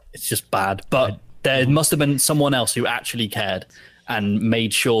bad. But there must have been someone else who actually cared and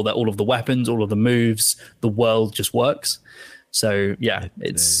made sure that all of the weapons, all of the moves, the world just works. So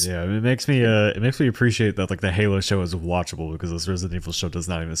it makes me appreciate that like the Halo show is watchable because this Resident Evil show does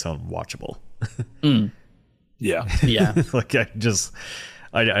not even sound watchable. Yeah.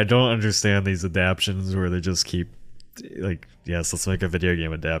 Like I don't understand these adaptions where they just keep like, yes, let's make a video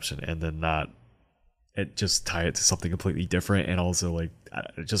game adaptation and then just tie it to something completely different. And also like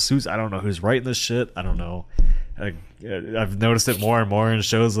I don't know who's writing this shit. I don't know. I've noticed it more and more in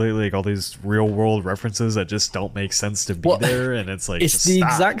shows lately, like all these real world references that just don't make sense to be there. And it's like, it's the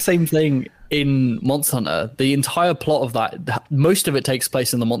exact same thing in Monster Hunter. The entire plot of that, most of it takes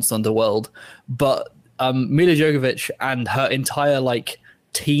place in the Monster Hunter world, but Mila Jovovich and her entire like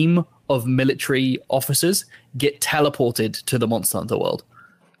team of military officers get teleported to the Monster Hunter world,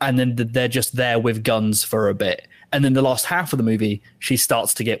 and then they're just there with guns for a bit, and then the last half of the movie she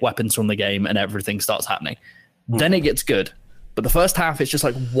starts to get weapons from the game and everything starts happening. Then it gets good, but the first half it's just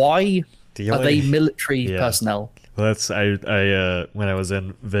like, why are they military personnel? Well, that's I when I was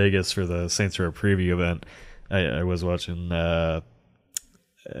in Vegas for the Saints Row preview event, I was watching the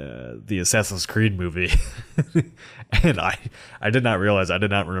Assassin's Creed movie and I did not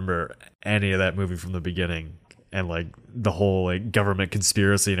remember any of that movie from the beginning, and like the whole like government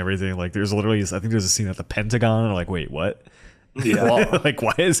conspiracy and everything. Like there's literally, I think there's a scene at the Pentagon and I'm like, wait, what? Yeah. Like,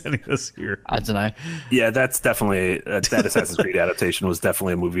 why is any of this here? I don't know. Yeah, that's definitely that Assassin's Creed adaptation was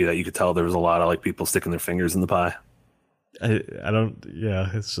definitely a movie that you could tell there was a lot of like people sticking their fingers in the pie. I don't. Yeah,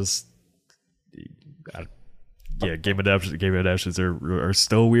 it's just. Yeah, game adaptations are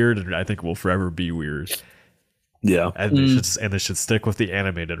still weird, and I think will forever be weird. Yeah, And they should stick with the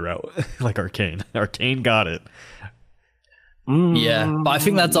animated route, like Arcane. Arcane got it. Yeah, but I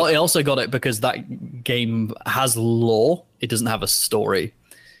think it also got it because that game has lore. It doesn't have a story.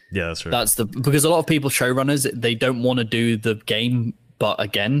 Yeah, that's right. Because a lot of people, showrunners, they don't want to do the game, but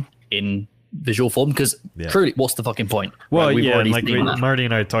again in visual form. Because truly, what's the fucking point? Well, right? yeah, like Marty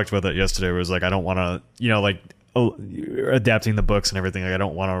and I talked about that yesterday. It was like, I don't want to, like adapting the books and everything. Like, I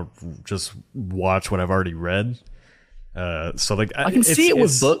don't want to just watch what I've already read. So like I can see it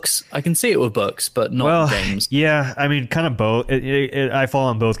with books. I can see it with books, but not games. Yeah, I mean, kind of both. I fall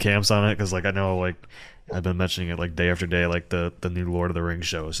on both camps on it because, like, I know, like, I've been mentioning it like day after day. Like the new Lord of the Rings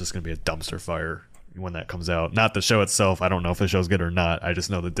show is just going to be a dumpster fire when that comes out. Not the show itself. I don't know if the show's good or not. I just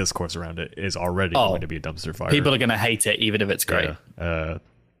know the discourse around it is already going to be a dumpster fire. People are going to hate it even if it's great. Yeah.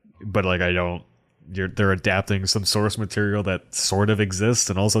 But like, I don't. They're adapting some source material that sort of exists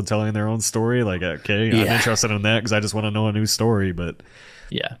and also telling their own story. Like, okay, I'm interested in that because I just want to know a new story. But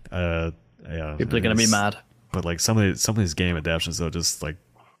yeah, people are gonna be mad. But like some of these game adaptations, though, just like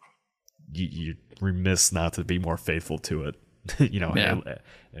you remiss not to be more faithful to it.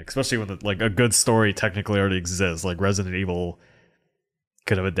 Especially when like a good story technically already exists. Like Resident Evil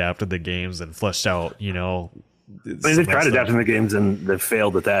could have adapted the games and fleshed out, I mean, they've tried adapting the games and they've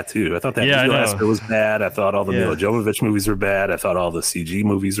failed at that too. I thought that last bit was bad. I thought all the Mila Jovovich movies were bad. I thought all the CG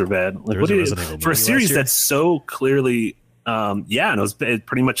movies were bad. Like, for a series that's so clearly, and it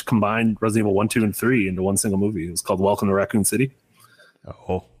pretty much combined Resident Evil 1, 2, and 3 into one single movie. It was called Welcome to Raccoon City.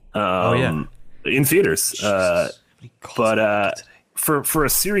 In theaters. But for a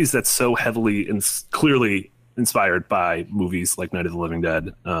series that's so heavily and clearly inspired by movies like Night of the Living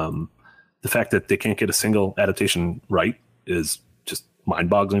Dead, the fact that they can't get a single adaptation right is just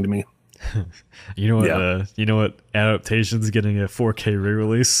mind-boggling to me. You know what adaptation's getting a 4K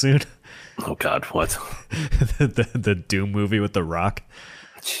re-release soon? Oh God, what? the Doom movie with The Rock.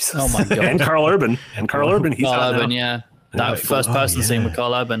 Jesus. Oh my God. And Carl Urban. He's Carl Urban, now. yeah. That first-person scene with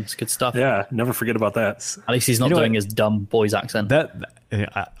Carl Urban, it's good stuff. Yeah, never forget about that. At least he's not doing his dumb boy's accent.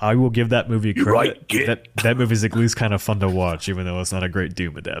 I will give that movie credit. Right, that movie's at least kind of fun to watch, even though it's not a great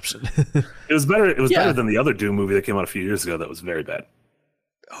Doom adaptation. It was better. It was better than the other Doom movie that came out a few years ago. That was very bad.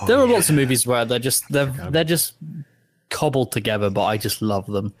 There are lots of movies where they're just cobbled together, but I just love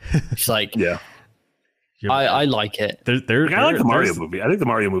them. It's like I like it. I like the Mario movie. I think the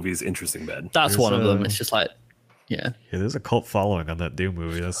Mario movie is interesting bad. That's one of them. It's just like. Yeah, there's a cult following on that Doom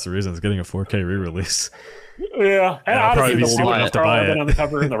movie. That's the reason it's getting a 4K re-release. Yeah, and I'll probably be stupid enough to buy it on the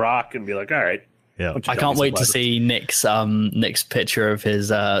cover in The Rock and be like, all right. Yeah, I can't wait to see Nick's picture of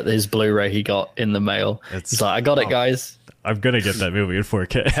his Blu-ray he got in the mail. He's like, I got it, guys. I'm gonna get that movie in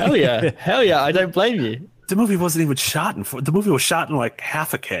 4K. Hell yeah! I don't blame you. The movie wasn't even shot in. The movie was shot in like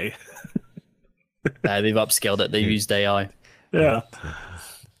half a K. They've upscaled it. They used AI. Yeah.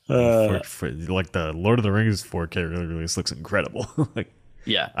 For like the Lord of the Rings 4K release looks incredible. Like,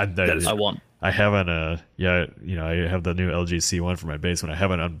 I want. I haven't. I have the new LG C1 for my basement. I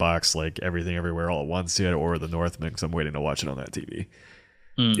haven't unboxed like Everything Everywhere All at Once yet, or The Northman, because I'm waiting to watch it on that TV.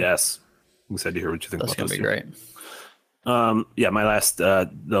 Yes, I'm excited to hear what you think. That's gonna be great. My last the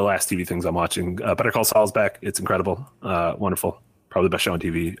last TV things I'm watching. Better Call Saul's back. It's incredible. Wonderful. Probably the best show on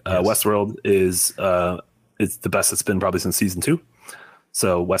TV. Yes. Westworld is it's the best it's been probably since season 2.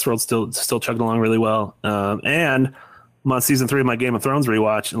 So Westworld's still chugging along really well. And I'm on season 3 of my Game of Thrones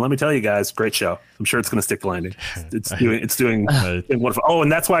rewatch, and let me tell you guys, great show. I'm sure it's going to stick the landing. It's doing wonderful. Oh, and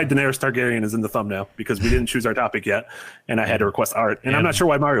that's why Daenerys Targaryen is in the thumbnail, because we didn't choose our topic yet, and I had to request art. And I'm not sure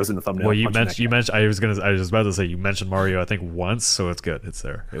why Mario's in the thumbnail. Well, you mentioned. I was about to say you mentioned Mario. I think once, so it's good. It's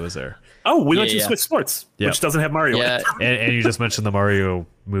there. It was there. Oh, we went to Switch Sports, which doesn't have Mario. Yeah. in it. and you just mentioned the Mario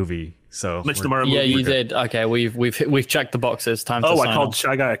movie. So mentioned the Mario movie. Yeah, you did. Okay, we've checked the boxes. Time to sign I called off.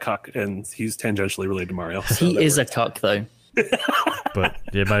 Shy Guy a cuck, and he's tangentially related to Mario. So he is a cuck, though. But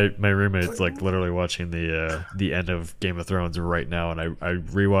yeah, my roommate's like literally watching the end of Game of Thrones right now, and I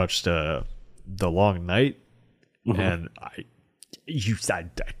rewatched The Long Night, and I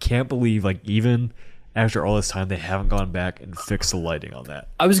can't believe, like, even after all this time they haven't gone back and fixed the lighting on that.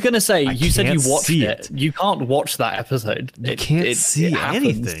 I was gonna say, you said you watched it. You can't watch that episode. You can't see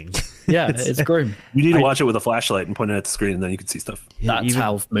anything. Yeah, it's grim. You need to watch it with a flashlight and point it at the screen, and then you can see stuff. That's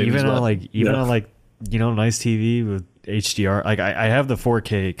how movies work. On like nice TV with HDR. Like I have the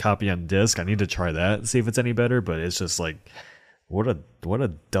 4K copy on disc. I need to try that and see if it's any better. But it's just like What a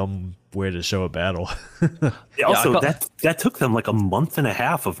dumb way to show a battle. Also, that took them like a month and a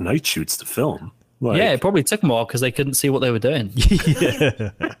half of night shoots to film. Like, yeah, it probably took them a while because they couldn't see what they were doing. Yeah.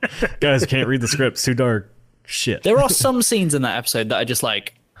 Guys, can't read the script. It's too dark. Shit. There are some scenes in that episode that are just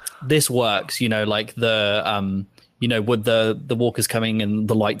like, this works, like the with the walkers coming and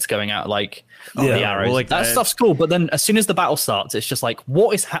the lights going out, like the arrows. Well, like, that stuff's cool, but then as soon as the battle starts, it's just like,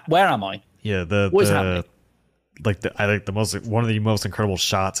 what is where am I? Yeah, what is happening? I think one of the most incredible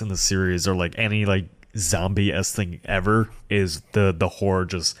shots in the series, or like any like zombie-esque thing ever, is the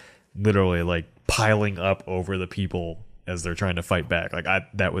horde just literally like piling up over the people as they're trying to fight back. Like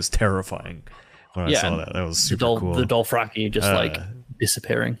that was terrifying when I saw that. That was super cool. The Dothraki just like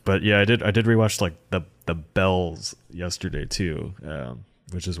disappearing. But yeah, I did rewatch like the Bells yesterday too,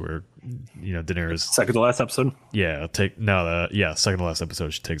 which is where Daenerys, second to last episode. Yeah, second to last episode,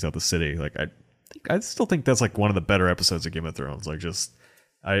 she takes out the city. Like I still think that's like one of the better episodes of Game of Thrones. Like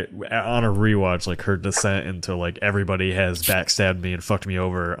on a rewatch, like her descent into like everybody has backstabbed me and fucked me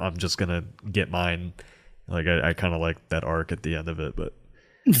over, I'm just gonna get mine. Like I kind of like that arc at the end of it, but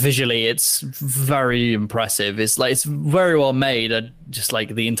visually it's very impressive. It's very well made. Just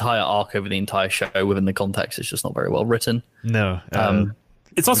like the entire arc over the entire show within the context is just not very well written. No.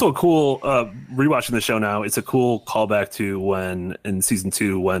 It's also a cool rewatching the show now. It's a cool callback to when in season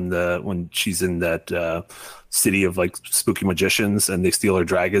 2 when she's in that city of like spooky magicians and they steal her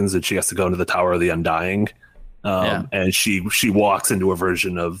dragons and she has to go into the Tower of the Undying. And she walks into a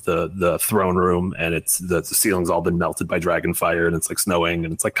version of the throne room and it's the ceiling's all been melted by dragon fire and it's like snowing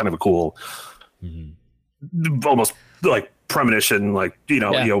and it's like kind of a cool, almost like premonition, like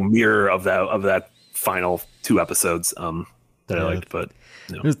mirror of that final 2 episodes that I liked. But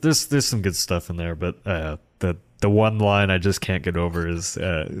there's some good stuff in there, but the one line I just can't get over is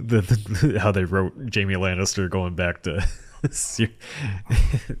how they wrote Jaime Lannister going back to. It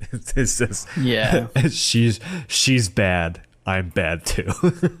says, she's bad, I'm bad too.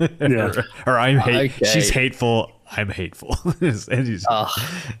 or she's hateful, I'm hateful.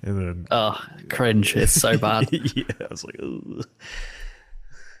 Cringe. It's so bad. Yeah, I was like, ugh.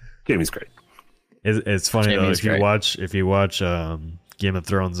 Jamie's great. It's funny though, if you watch Game of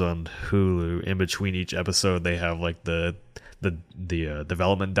Thrones on Hulu, in between each episode they have like the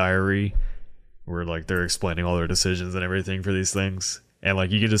development diary where like they're explaining all their decisions and everything for these things, and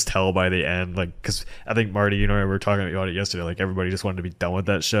like you can just tell by the end, like, because I think Marty, we were talking about it yesterday, like everybody just wanted to be done with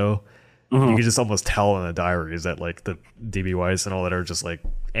that show. You can just almost tell in the diaries that like the DB Weiss and all that are just like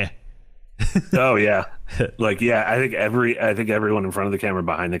Oh yeah, like I think everyone in front of the camera,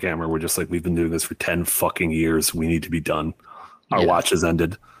 behind the camera, were just like, we've been doing this for 10 fucking years, we need to be done, our watch has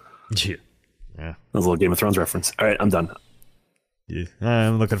ended. Yeah, that was a little Game of Thrones reference. All right, I'm done. Yeah.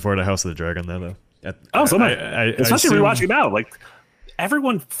 I'm looking forward to House of the Dragon though. Especially rewatching now. Like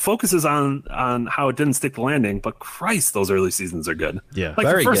everyone focuses on how it didn't stick the landing, but Christ, those early seasons are good. Yeah, like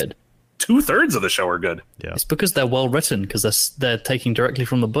very the first good. 2/3 of the show are good. Yeah, it's because they're well written, because they're taking directly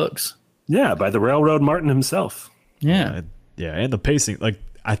from the books. Yeah, by the Railroad Martin himself. Yeah, and the pacing. Like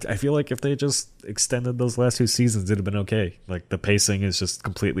I feel like if they just extended those last 2 seasons, it'd have been okay. Like the pacing is just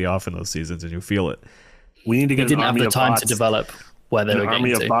completely off in those seasons, and you feel it. We need to get. They didn't have the time to develop where they were getting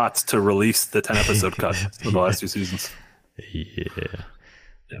to. An army of bots to release the 10 episode cut for the last 2 seasons. Yeah.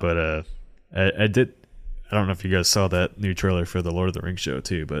 But I did. I don't know if you guys saw that new trailer for the Lord of the Rings show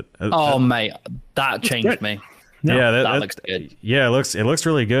too, but mate, that changed me. That looks good. Yeah, it looks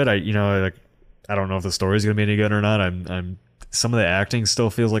really good. I don't know if the story's gonna be any good or not. I'm some of the acting still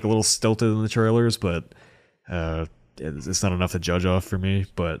feels like a little stilted in the trailers, but it's not enough to judge off for me.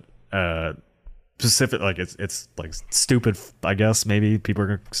 But specific, like it's like stupid, I guess. Maybe people are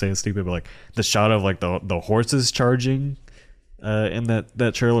gonna say it's stupid, but like the shot of like the horses charging in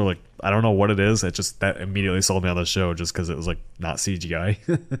that trailer, like I don't know what it is. That immediately sold me on the show just because it was like not CGI.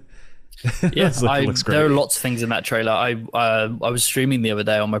 Yeah, like, it looks great. There are lots of things in that trailer. I was streaming the other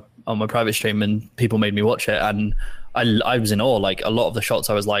day on my private stream, and people made me watch it, and I was in awe. Like a lot of the shots,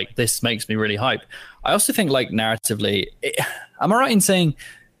 I was like, this makes me really hype. I also think like narratively, am I right in saying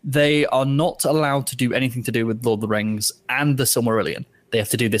they are not allowed to do anything to do with Lord of the Rings and the Silmarillion? They have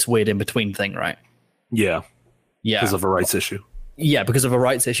to do this weird in between thing, right? Yeah. Yeah. Because of a rights issue. Yeah, because of a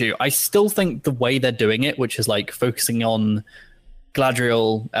rights issue. I still think the way they're doing it, which is like focusing on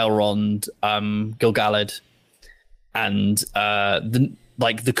Galadriel, Elrond, Gil-galad, and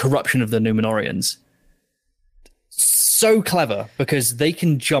the corruption of the Númenóreans, so clever, because they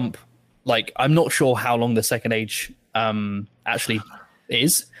can jump. Like, I'm not sure how long the Second Age actually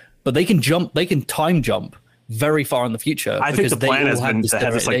is, but they can jump. They can time jump very far in the future. I think the plan has been to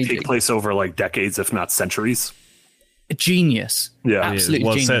have this like take place over like decades, if not centuries. genius. Yeah. Absolute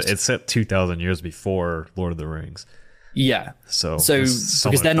Well, genius. it's set 2,000 years before Lord of the Rings. Yeah. So Because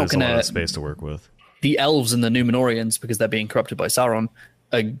they're not there's a lot going of to space to work with. the elves and the Numenorians, because they're being corrupted by Sauron,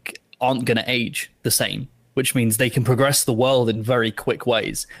 aren't going to age the same, which means they can progress the world in very quick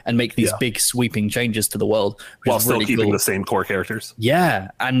ways and make these big sweeping changes to the world, while is still really keeping cool. the same core characters. Yeah,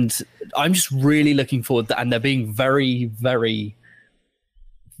 and I'm just really looking forward to, and they're being very, very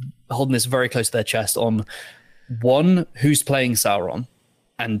holding this very close to their chest on one, who's playing Sauron,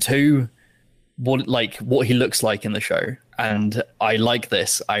 and two, what he looks like in the show. And I like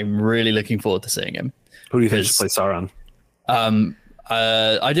this. I'm really looking forward to seeing him. Who do you think should play Sauron?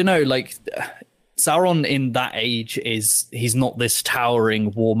 I don't know, like Sauron in that age he's not this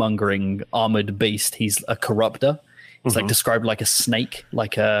towering, warmongering, armored beast. He's a corrupter. He's like described like a snake,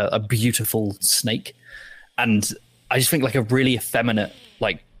 like a beautiful snake. And I just think like a really effeminate,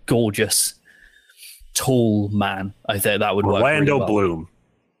 like gorgeous, tall man. I think that would work. Orlando really well. Bloom.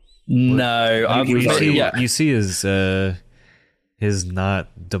 No, You see his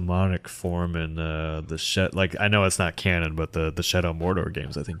not demonic form in the shed. Like, I know it's not canon, but the Shadow Mordor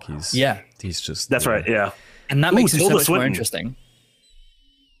games, I think he's just That's right. Yeah, and that makes him so Tilda much more Swinton. interesting.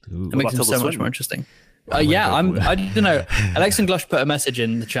 Ooh. It makes him Tilda so much Swinton? more interesting. I don't know. Alex and Glush put a message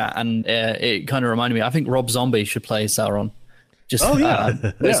in the chat, and it kind of reminded me. I think Rob Zombie should play Sauron. Just put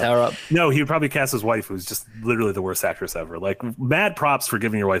his hair up. No, he would probably cast his wife, who's just literally the worst actress ever. Like, mad props for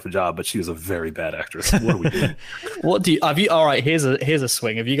giving your wife a job, but she was a very bad actress. What are we doing? What do you have? You all right? Here's a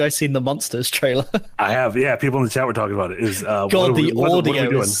swing. Have you guys seen the Monsters trailer? I have. Yeah, people in the chat were talking about it. God, what are we audio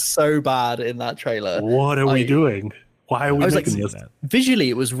doing? is so bad in that trailer. What are we doing? Why are we making this? Visually,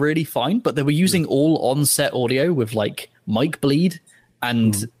 it was really fine, but they were using all on-set audio with like mic bleed,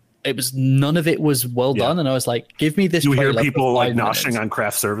 and it was none of it was well done. And I was like, "Give me this." You hear trailer people for like 5 noshing minutes. on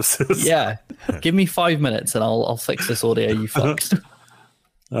craft services. Yeah, give me 5 minutes, and I'll fix this audio. You fucks.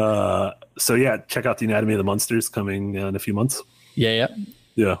 So yeah, check out the Anatomy of the Monsters coming in a few months. Yeah.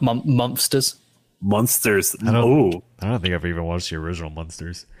 Monsters. Monsters. I don't think I've even watched the original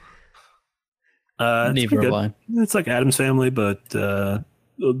Monsters. Neither have I. It's like Addams Family, but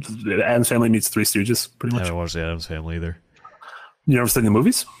Addams Family meets Three Stooges, pretty I much. haven't watched the Addams Family either. You never seen the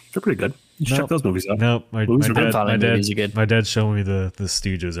movies? They're pretty good. You should Nope. check those movies out. No, my movies are good. dad showed me the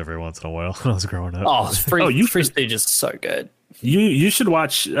Stooges every once in a while when I was growing up. Oh, Free should- Stage is so good. You should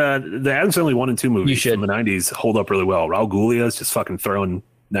watch the Addams Family 1 and 2 movies You should. from the 90s. Hold up really well. Raul Julia is just fucking throwing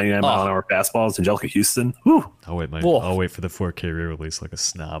 99 mile an hour fastballs. Angelica Houston. Whew. I'll wait for the 4K re-release like a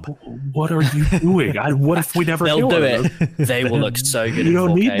snob. What are you doing? What if we never They'll get do one of it. those? They will look so good. You in don't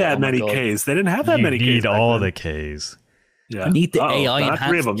 4K. need that Oh my many God. Ks. They didn't have that You many Ks. need back all then. the Ks. Yeah. You need the Uh-oh, AI not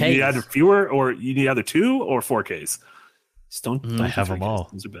three of them. You need enhanced either fewer or you need either 2 or 4Ks. Just don't I have do them 3Ks. all.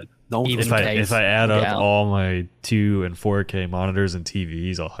 Those are bad. No, Even those are Ks. If I add up Yeah. all my 2 and 4K monitors and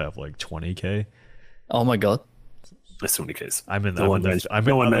TVs, I'll have like 20K. Oh my God. That's too many Ks. I'm in. No one I'm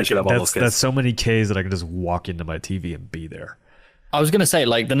should have all those Ks. That's so many Ks that I can just walk into my TV and be there. I was gonna say,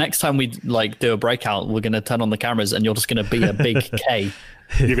 like, the next time we like do a breakout, we're gonna turn on the cameras, and you're just gonna be a big K.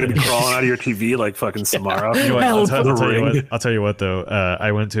 You're gonna be crawling out of your TV like fucking Samara. You know what, Help. I'll tell you what though.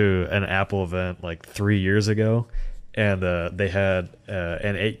 I went to an Apple event like 3 years ago, and they had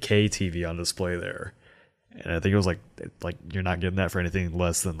an 8K TV on display there, and I think it was like you're not getting that for anything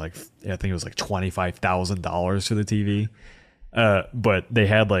less than like I think it was like $25,000 for the TV. But they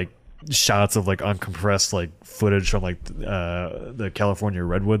had like shots of like uncompressed like footage from like the California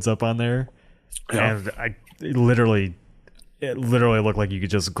redwoods up on there, and it literally looked like you could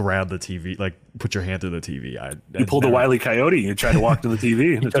just grab the TV, like put your hand through the TV. You pulled a Wile E. Coyote. You tried to walk to the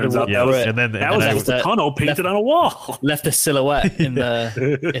TV, and it turns out that was just a tunnel painted on a wall. Left a silhouette in the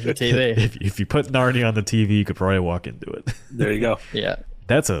TV. If you put Narnia on the TV, you could probably walk into it. There you go. Yeah.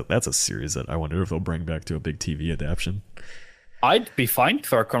 That's a series that I wonder if they'll bring back to a big TV adaptation. I'd be fine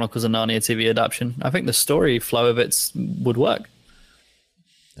for a Chronicles of Narnia TV adaptation. I think the story flow of it would work.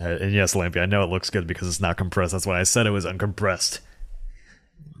 And yes, Lampy, I know it looks good because it's not compressed. That's why I said it was uncompressed.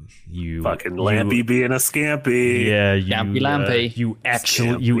 You fucking Lampy being a scampy. Yeah, Scampy Lampy. You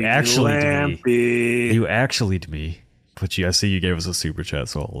actually to me. But I see you gave us a super chat,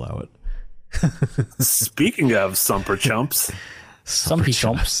 so I'll allow it. Speaking of Sumper Chumps. Sumpy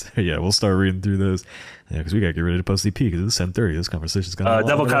chumps. Yeah, we'll start reading through those. Yeah, because we got to get ready to post EP because it's 10:30. This conversation's going to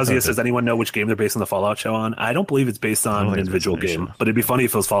Devil Kazuya says, anyone know which game they're basing the Fallout show on? I don't believe it's based on an individual game, but it'd be funny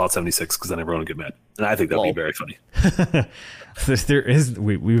if it was Fallout 76 because then everyone would get mad. And I think that'd be very funny.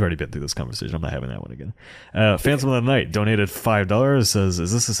 We've already been through this conversation. I'm not having that one again. Phantom of the Night donated $5. Says,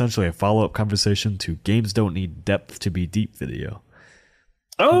 is this essentially a follow-up conversation to Games Don't Need Depth to Be Deep video?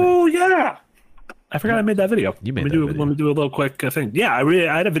 Oh, yeah. I forgot I made that video. You made let that me do, video. Let me do a little quick thing. Yeah,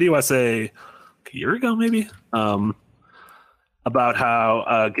 I had a video essay a year ago, maybe, about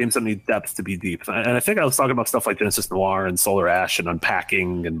how games don't need depth to be deep. And I think I was talking about stuff like Genesis Noir and Solar Ash and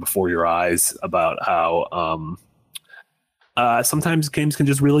Unpacking and Before Your Eyes, about how sometimes games can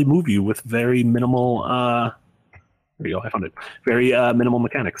just really move you with very minimal. There you go. I found it. Very minimal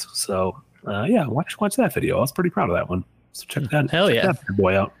mechanics. So yeah, watch that video. I was pretty proud of that one. So check that. Hell yeah, that bad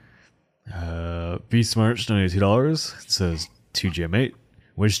boy out. Be Smart donated $2. It says 2JM8.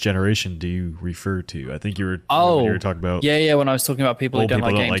 Which generation do you refer to? I think you were talking about. Yeah. When I was talking about people who don't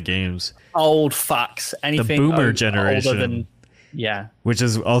like games. Old fucks. Anything. The boomer generation. Older than, yeah. Which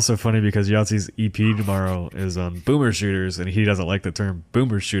is also funny because Yahtzee's EP tomorrow is on boomer shooters, and he doesn't like the term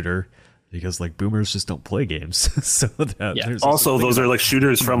boomer shooter because like boomers just don't play games. So that also those are like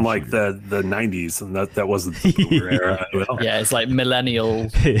shooters from like the 90s, and that wasn't the boomer era. Yeah, it's like millennial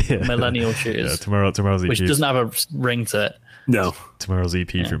shooters. Yeah, tomorrow's EP, which doesn't have a ring to it. No. Tomorrow's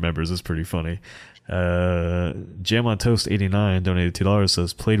EP for members is pretty funny. Jam on Toast 89 donated $2,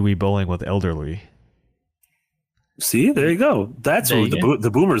 says played Wii bowling with elderly. See, there you go. That's what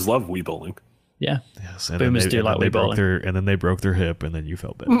the boomers love Wii bowling. Yeah. Yes, and boomers do like Wii bowling. And then they broke their hip, and then you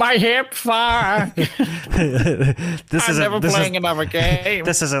felt bad. My hip, fuck. I'm never playing another game.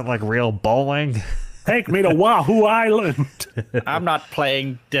 This isn't like real bowling. Take me to Wahoo Island. I'm not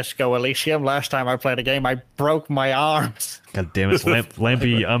playing Disco Elysium. Last time I played a game, I broke my arms. God damn it,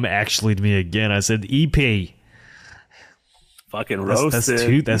 Lampy actually'd me again. I said EP. Fucking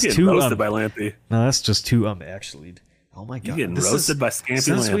roasted. That's too roasted by Lampy. No, that's just too actuallyed. Oh my god, you're getting roasted by Scampy.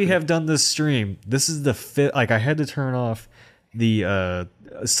 Since Lampy. we have done this stream, this is the fifth. Like I had to turn off the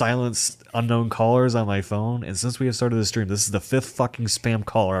silenced unknown callers on my phone, and since we have started the stream, this is the fifth fucking spam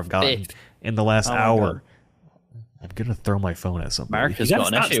caller I've gotten in the last hour. I'm gonna throw my phone at somebody. Mark has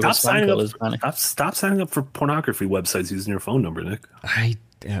got an issue with spam callers. Stop signing up for pornography websites using your phone number, Nick.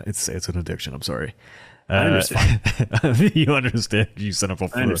 It's an addiction. I'm sorry. I understand. You understand? You set up for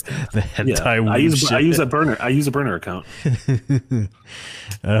the hentai. I use a burner. I use a burner account.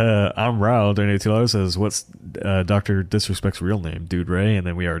 I'm Rao. Donated $2, says, "What's Dr. Disrespect's real name, Dude Ray?" And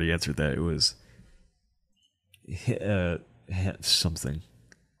then we already answered that. It was something.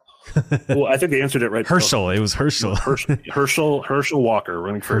 Well, I think they answered it right. Herschel. It was Herschel. Herschel Walker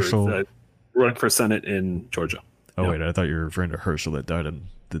running for Senate in Georgia. Oh wait, I thought you were referring to Herschel that died in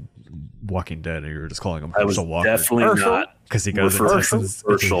The Walking Dead, and you were just calling him Herschel Walker. Definitely not, because he got his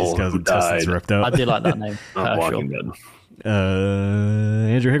intestines ripped out. I do like that name. Walking Dead.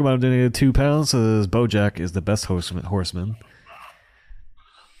 Andrew Hickman donated £2, says Bojack is the best horseman.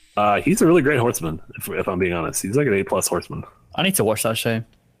 He's a really great horseman. If I'm being honest, he's like an A+ horseman. I need to watch that show.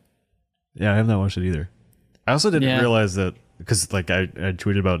 Yeah, I have not watched it either. I also didn't realize that, because like I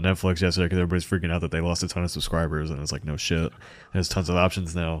tweeted about Netflix yesterday because everybody's freaking out that they lost a ton of subscribers, and it's like, no shit, there's tons of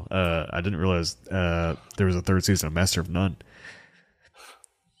options now. I didn't realize there was a third season of Master of None.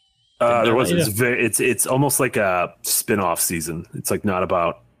 There was. It's almost like a spin-off season. It's like not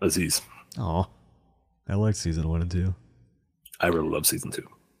about Aziz. Oh, I liked season 1 and 2. I really love season 2.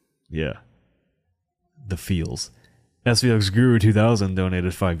 Yeah, the feels. SVX Guru 2000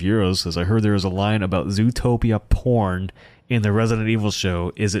 donated €5, says, I heard there was a line about Zootopia porn in the Resident Evil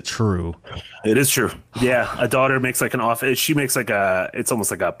show. Is it true? It is true. Yeah, a daughter makes like she makes like it's almost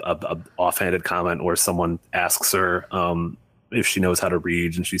like a offhanded comment where someone asks her if she knows how to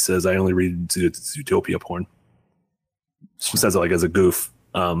read, and she says, I only read Zootopia porn. She says it like as a goof.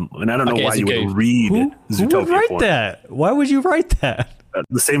 And I don't know why you would read Zootopia who would write porn. That? Why would you write that?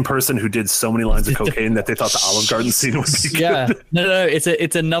 The same person who did so many lines of cocaine that they thought the Olive Garden scene would be good. Yeah, no, it's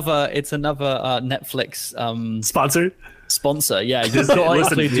another Netflix sponsor. Yeah, you got a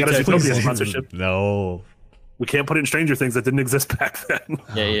Zootopia sponsorship. No, we can't put it in Stranger Things that didn't exist back then.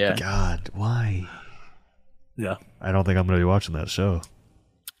 Yeah. God, why? Yeah, I don't think I'm going to be watching that show.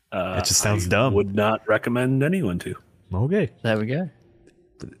 It just sounds dumb. Would not recommend anyone to. Okay, there we go.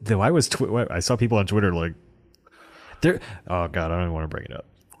 I saw people on Twitter like. Oh god, I don't even want to bring it up.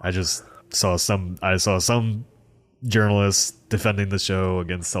 I just saw some journalists defending the show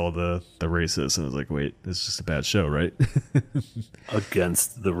against all the racists, and I was like, wait, it's just a bad show, right?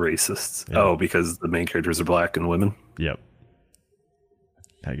 Against the racists. Yeah. Oh, because the main characters are black and women? Yep.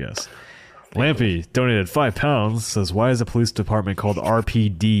 I guess. Lampy donated £5, says, why is the police department called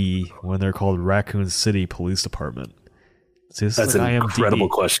RPD when they're called Raccoon City Police Department? See, that's an incredible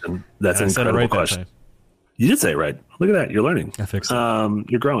question. That's an incredible question. You did say it right. Look at that. You're learning. I fixed it.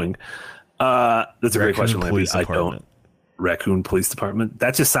 You're growing. That's a great question, Lampy. I don't Raccoon Police Department.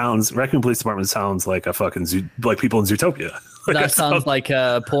 That just sounds. Raccoon Police Department sounds like a fucking zoo, like people in Zootopia. Like That sounds like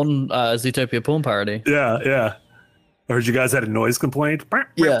a porn, Zootopia porn parody. Yeah. I heard you guys had a noise complaint.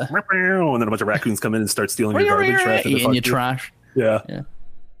 Yeah. And then a bunch of raccoons come in and start stealing your garbage. Trash, Eating your trash. Yeah.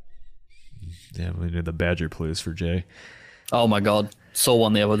 Yeah, we need the Badger Police for Jay. Oh my god. Saw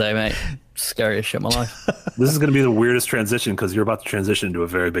one the other day, mate. Scariest shit in my life. This is going to be the weirdest transition because you're about to transition into a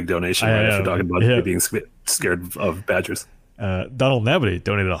very big donation. Right? If you're talking about being scared of badgers. Donald Nabity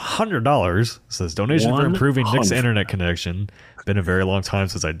donated $100. Says donation for improving Nick's internet connection. Been a very long time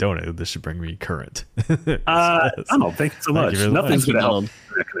since I donated. This should bring me current. Oh, thank you so much. Nothing's going to help.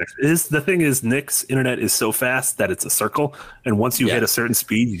 The thing is, Nick's internet is so fast that it's a circle, and once you hit a certain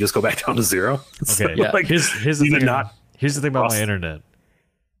speed, you just go back down to zero. Okay, so, here's the thing. Here's the thing about my internet.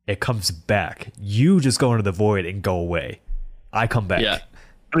 It comes back. You just go into the void and go away. I come back. Yeah.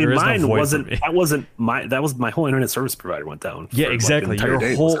 I mean, mine wasn't. That was my whole internet service provider went down. Yeah, exactly.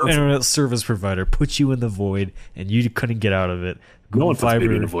 Your whole internet service provider put you in the void, and you couldn't get out of it. No one puts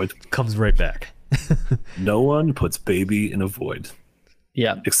baby in a void. Comes right back. No one puts baby in a void.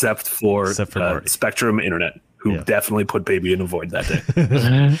 Yeah, except for Spectrum Internet, who definitely put baby in a void that day.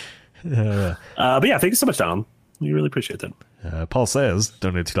 But yeah, thank you so much, Tom. We really appreciate that. Paul says,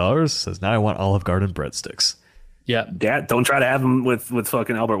 donate $2. Says, now I want Olive Garden breadsticks. Yeah. Dad, don't try to have him with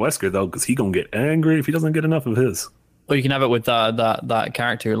fucking Albert Wesker, though, because he going to get angry if he doesn't get enough of his. Or you can have it with that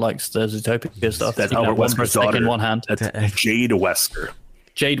character who likes the Zootopia stuff. That's Albert Wesker's daughter. In one hand. That's Jade Wesker.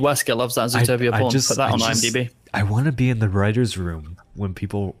 Jade Wesker loves that Zootopia porn. Put that on IMDb. I want to be in the writer's room when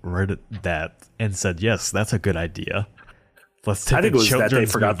people read that and said, yes, that's a good idea. Let's take I think it was that they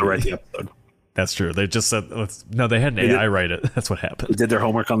forgot to write the episode. That's true. They just said, no, they had an AI write it. That's what happened. They did their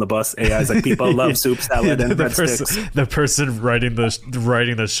homework on the bus. AI's like, people love soup, salad, and breadsticks. The person writing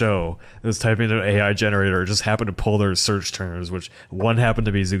the show was typing in an AI generator, just happened to pull their search terms, which one happened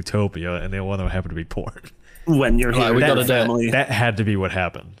to be Zootopia and the one happened to be porn. When you're here, that had to be what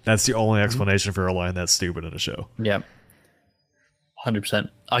happened. That's the only explanation for a line that's stupid in a show. Yeah. 100%.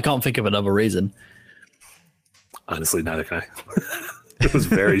 I can't think of another reason. Honestly, neither can I. It was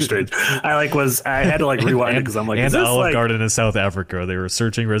very strange. I had to rewind it because I'm like, and Olive Garden in South Africa. They were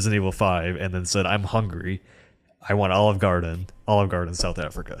searching Resident Evil 5 and then said, I'm hungry. I want Olive Garden, South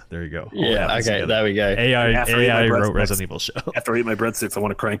Africa. There you go. Yeah, okay, there we go. AI wrote Resident Evil show. After I eat my breadsticks, I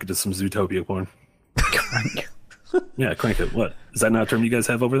want to crank it to some Zootopia porn. Crank. Yeah, crank it. What? Is that not a term you guys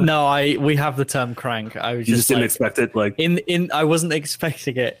have over there? No, we have the term crank. I was just didn't expect it. I wasn't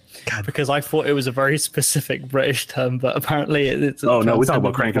expecting it because I thought it was a very specific British term, but apparently it's. Oh no, we talk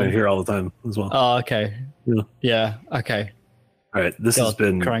about cranking it here all the time as well. Oh, okay. Yeah. Okay. All right. This has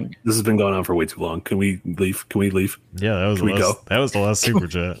been going on for way too long. Can we leave? Yeah, that was the last super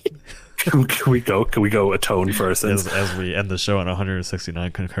chat. Can we go? Can we go atone for our sins as we end the show on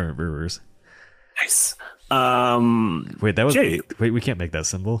 169 concurrent viewers? Nice. Wait, that was Jay. Wait, we can't make that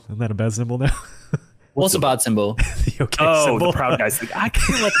symbol. Isn't that a bad symbol now? What's a bad symbol? The okay symbol. The proud guys. I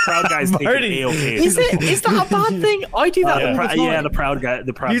can't let the proud guys take Marty. it A-okay. Is that a bad thing? I do that all the time. Yeah, the proud guy.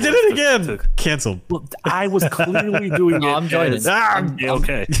 You did it again. Canceled. Well, I was clearly doing it. I'm joining.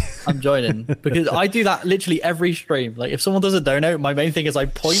 Okay. I'm joining because I do that literally every stream. Like if someone does a donut, my main thing is I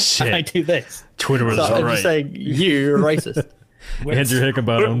point and I do this. Twitter was I'm right. just saying you're racist. Andrew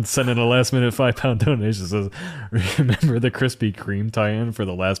Hickenbottom sending a last-minute £5 donation says, remember the Krispy Kreme tie-in for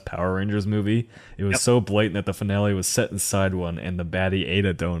the last Power Rangers movie? It was so blatant that the finale was set inside one and the baddie ate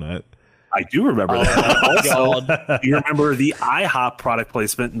a donut. I do remember that. Also, you remember the IHOP product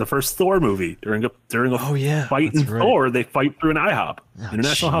placement in the first Thor movie during a fight in Thor? They fight through an IHOP,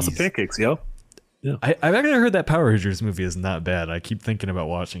 International House of Pancakes, yo. Yeah. I've actually heard that Power Rangers movie is not bad. I keep thinking about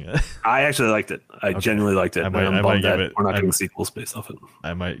watching it. I actually liked it. I genuinely liked it. I might give it. We're not getting sequels based off it.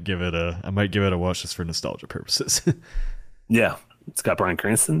 I might give it a watch just for nostalgia purposes. Yeah, it's got Bryan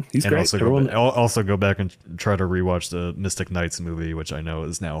Cranston. He's great. Also go back and try to rewatch the Mystic Knights movie, which I know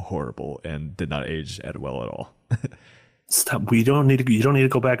is now horrible and did not age well at all. Stop. You don't need to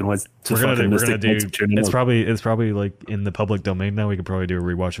go back and watch. We're gonna do. It's probably like in the public domain now. We could probably do a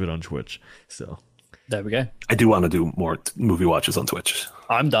rewatch of it on Twitch. So. There we go. I do want to do more movie watches on Twitch.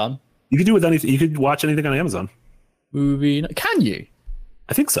 I'm done. You could do with anything. You could watch anything on Amazon. Movie? Can you?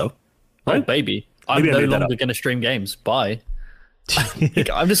 I think so. Right? Oh, baby. I'm no longer going to stream games. Bye.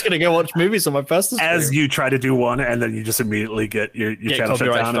 I'm just going to go watch movies on my personal stream. As you try to do one, and then you just immediately get your channel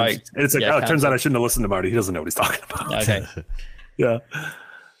shut down. And it's like, it turns out I shouldn't have listened to Marty. He doesn't know what he's talking about. Okay. Yeah.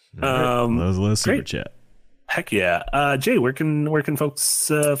 That was a little super chat. Heck yeah. Jay, where can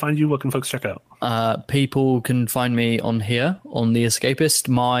folks find you? What can folks check out? People can find me on here on The Escapist.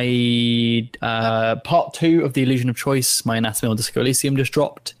 My part 2 of The Illusion of Choice, my Anatomy of Disco Elysium just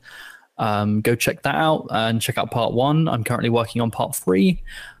dropped. Go check that out and check out part 1. I'm currently working on part 3.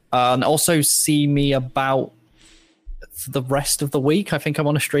 And also see me about for the rest of the week. I think I'm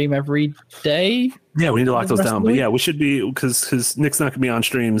on a stream every day. Yeah, we need to lock those down. But yeah, we should be, because Nick's not gonna be on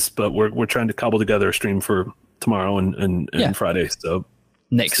streams, but we're trying to cobble together a stream for tomorrow and Friday. So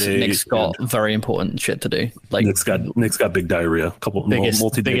Nick's got very important shit to do. Like Nick's got big diarrhea, a couple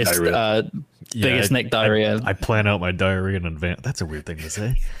multi-day diarrhea. Biggest Nick diarrhea. I plan out my diarrhea in advance. That's a weird thing to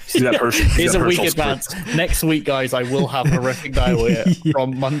say. Here's a week advance. Next week, guys, I will have horrific diarrhea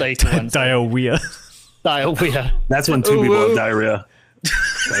from Monday to Wednesday. Diarrhea. That's when 2 people have diarrhea.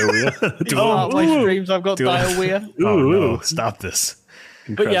 Diarrhea. My streams, I've got diarrhea. Oh no! Stop this.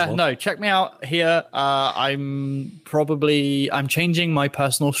 But yeah, no, check me out here. I'm changing my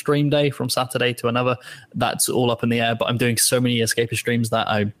personal stream day from Saturday to another. That's all up in the air, but I'm doing so many Escapist streams that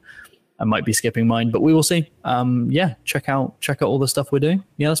I might be skipping mine, but we will see. Yeah, check out all the stuff we're doing.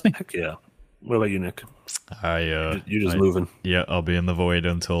 Yeah, that's me. Heck yeah. What about you, Nick? You're just moving. Yeah, I'll be in the void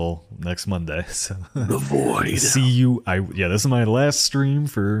until next Monday. So the void. See you. This is my last stream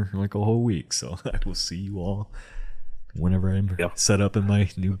for like a whole week, so I will see you all whenever I'm set up in my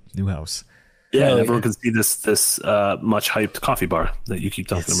new house. Yeah, and everyone can see this much hyped coffee bar that you keep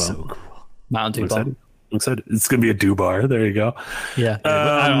talking about. So cool. Mountain Dew bar. I'm excited. It's gonna be a do bar. There you go. Yeah.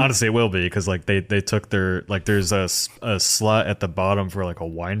 Honestly, it will be, because like they took their, like, there's a slot at the bottom for like a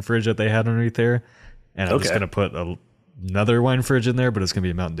wine fridge that they had underneath there, and I'm just gonna put another wine fridge in there, but it's gonna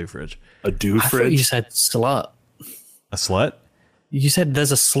be a Mountain Dew fridge. A Dew I fridge. thought you said slut. A slut? You said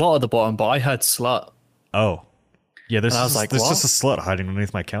there's a slot at the bottom, but I heard slut. Oh. Yeah, there's just a slut hiding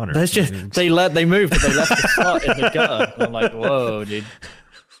underneath my counter. There's just they moved, but they left the slut in the gutter. I'm like, whoa, dude.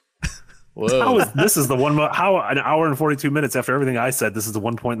 Whoa. This is the one. How an hour and 42 minutes after everything I said, this is the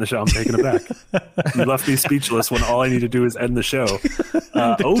one point in the show I'm taking it back. You left me speechless when all I need to do is end the show.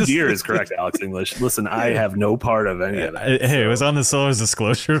 Oh dear is correct, Alex English. Listen, I have no part of any of that. Hey, it was on the seller's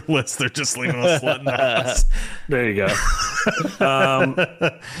disclosure list. They're just leaving a slut in the house. There you go.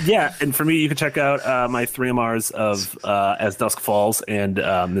 Yeah, and for me, you can check out my 3 MRs of As Dusk Falls and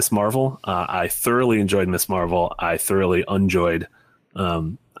Miss Marvel. I thoroughly enjoyed Miss Marvel. I thoroughly enjoyed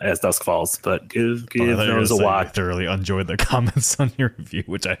As Dusk Falls, but give those a watch. I thoroughly enjoyed the comments on your review,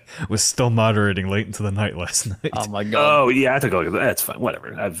 which I was still moderating late into the night last night. Oh my god! Oh yeah, I took a look at that. That's fine.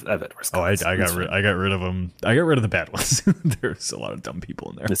 Whatever. I've had worse. I got rid of them. I got rid of the bad ones. There's a lot of dumb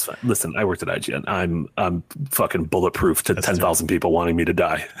people in there. It's fine. Listen, I worked at IGN. I'm fucking bulletproof to 10,000 people wanting me to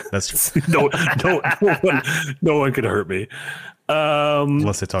die. That's true. no one can hurt me.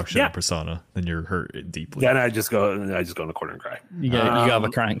 Unless they talk shit on Persona, then you're hurt deeply. Then I just go in the corner and cry. You go have a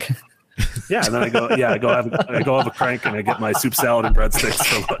crank. Yeah, and then I go have a crank, and I get my soup salad and breadsticks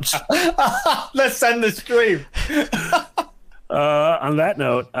for lunch. Let's end the stream. On that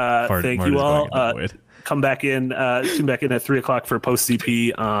note, thank Marty's you all. Tune back in at 3:00 for post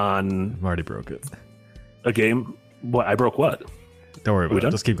CP on. Marty broke it. A game. What? I broke what? Don't worry about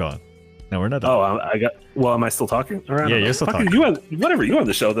it. Just keep going. No, we're not done. Oh, I got. Well, am I still talking? Yeah, you're still talking. Whatever. You on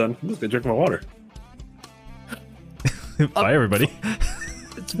the show then? I'm just gonna drink my water. Bye, everybody.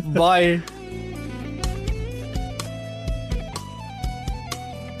 Bye.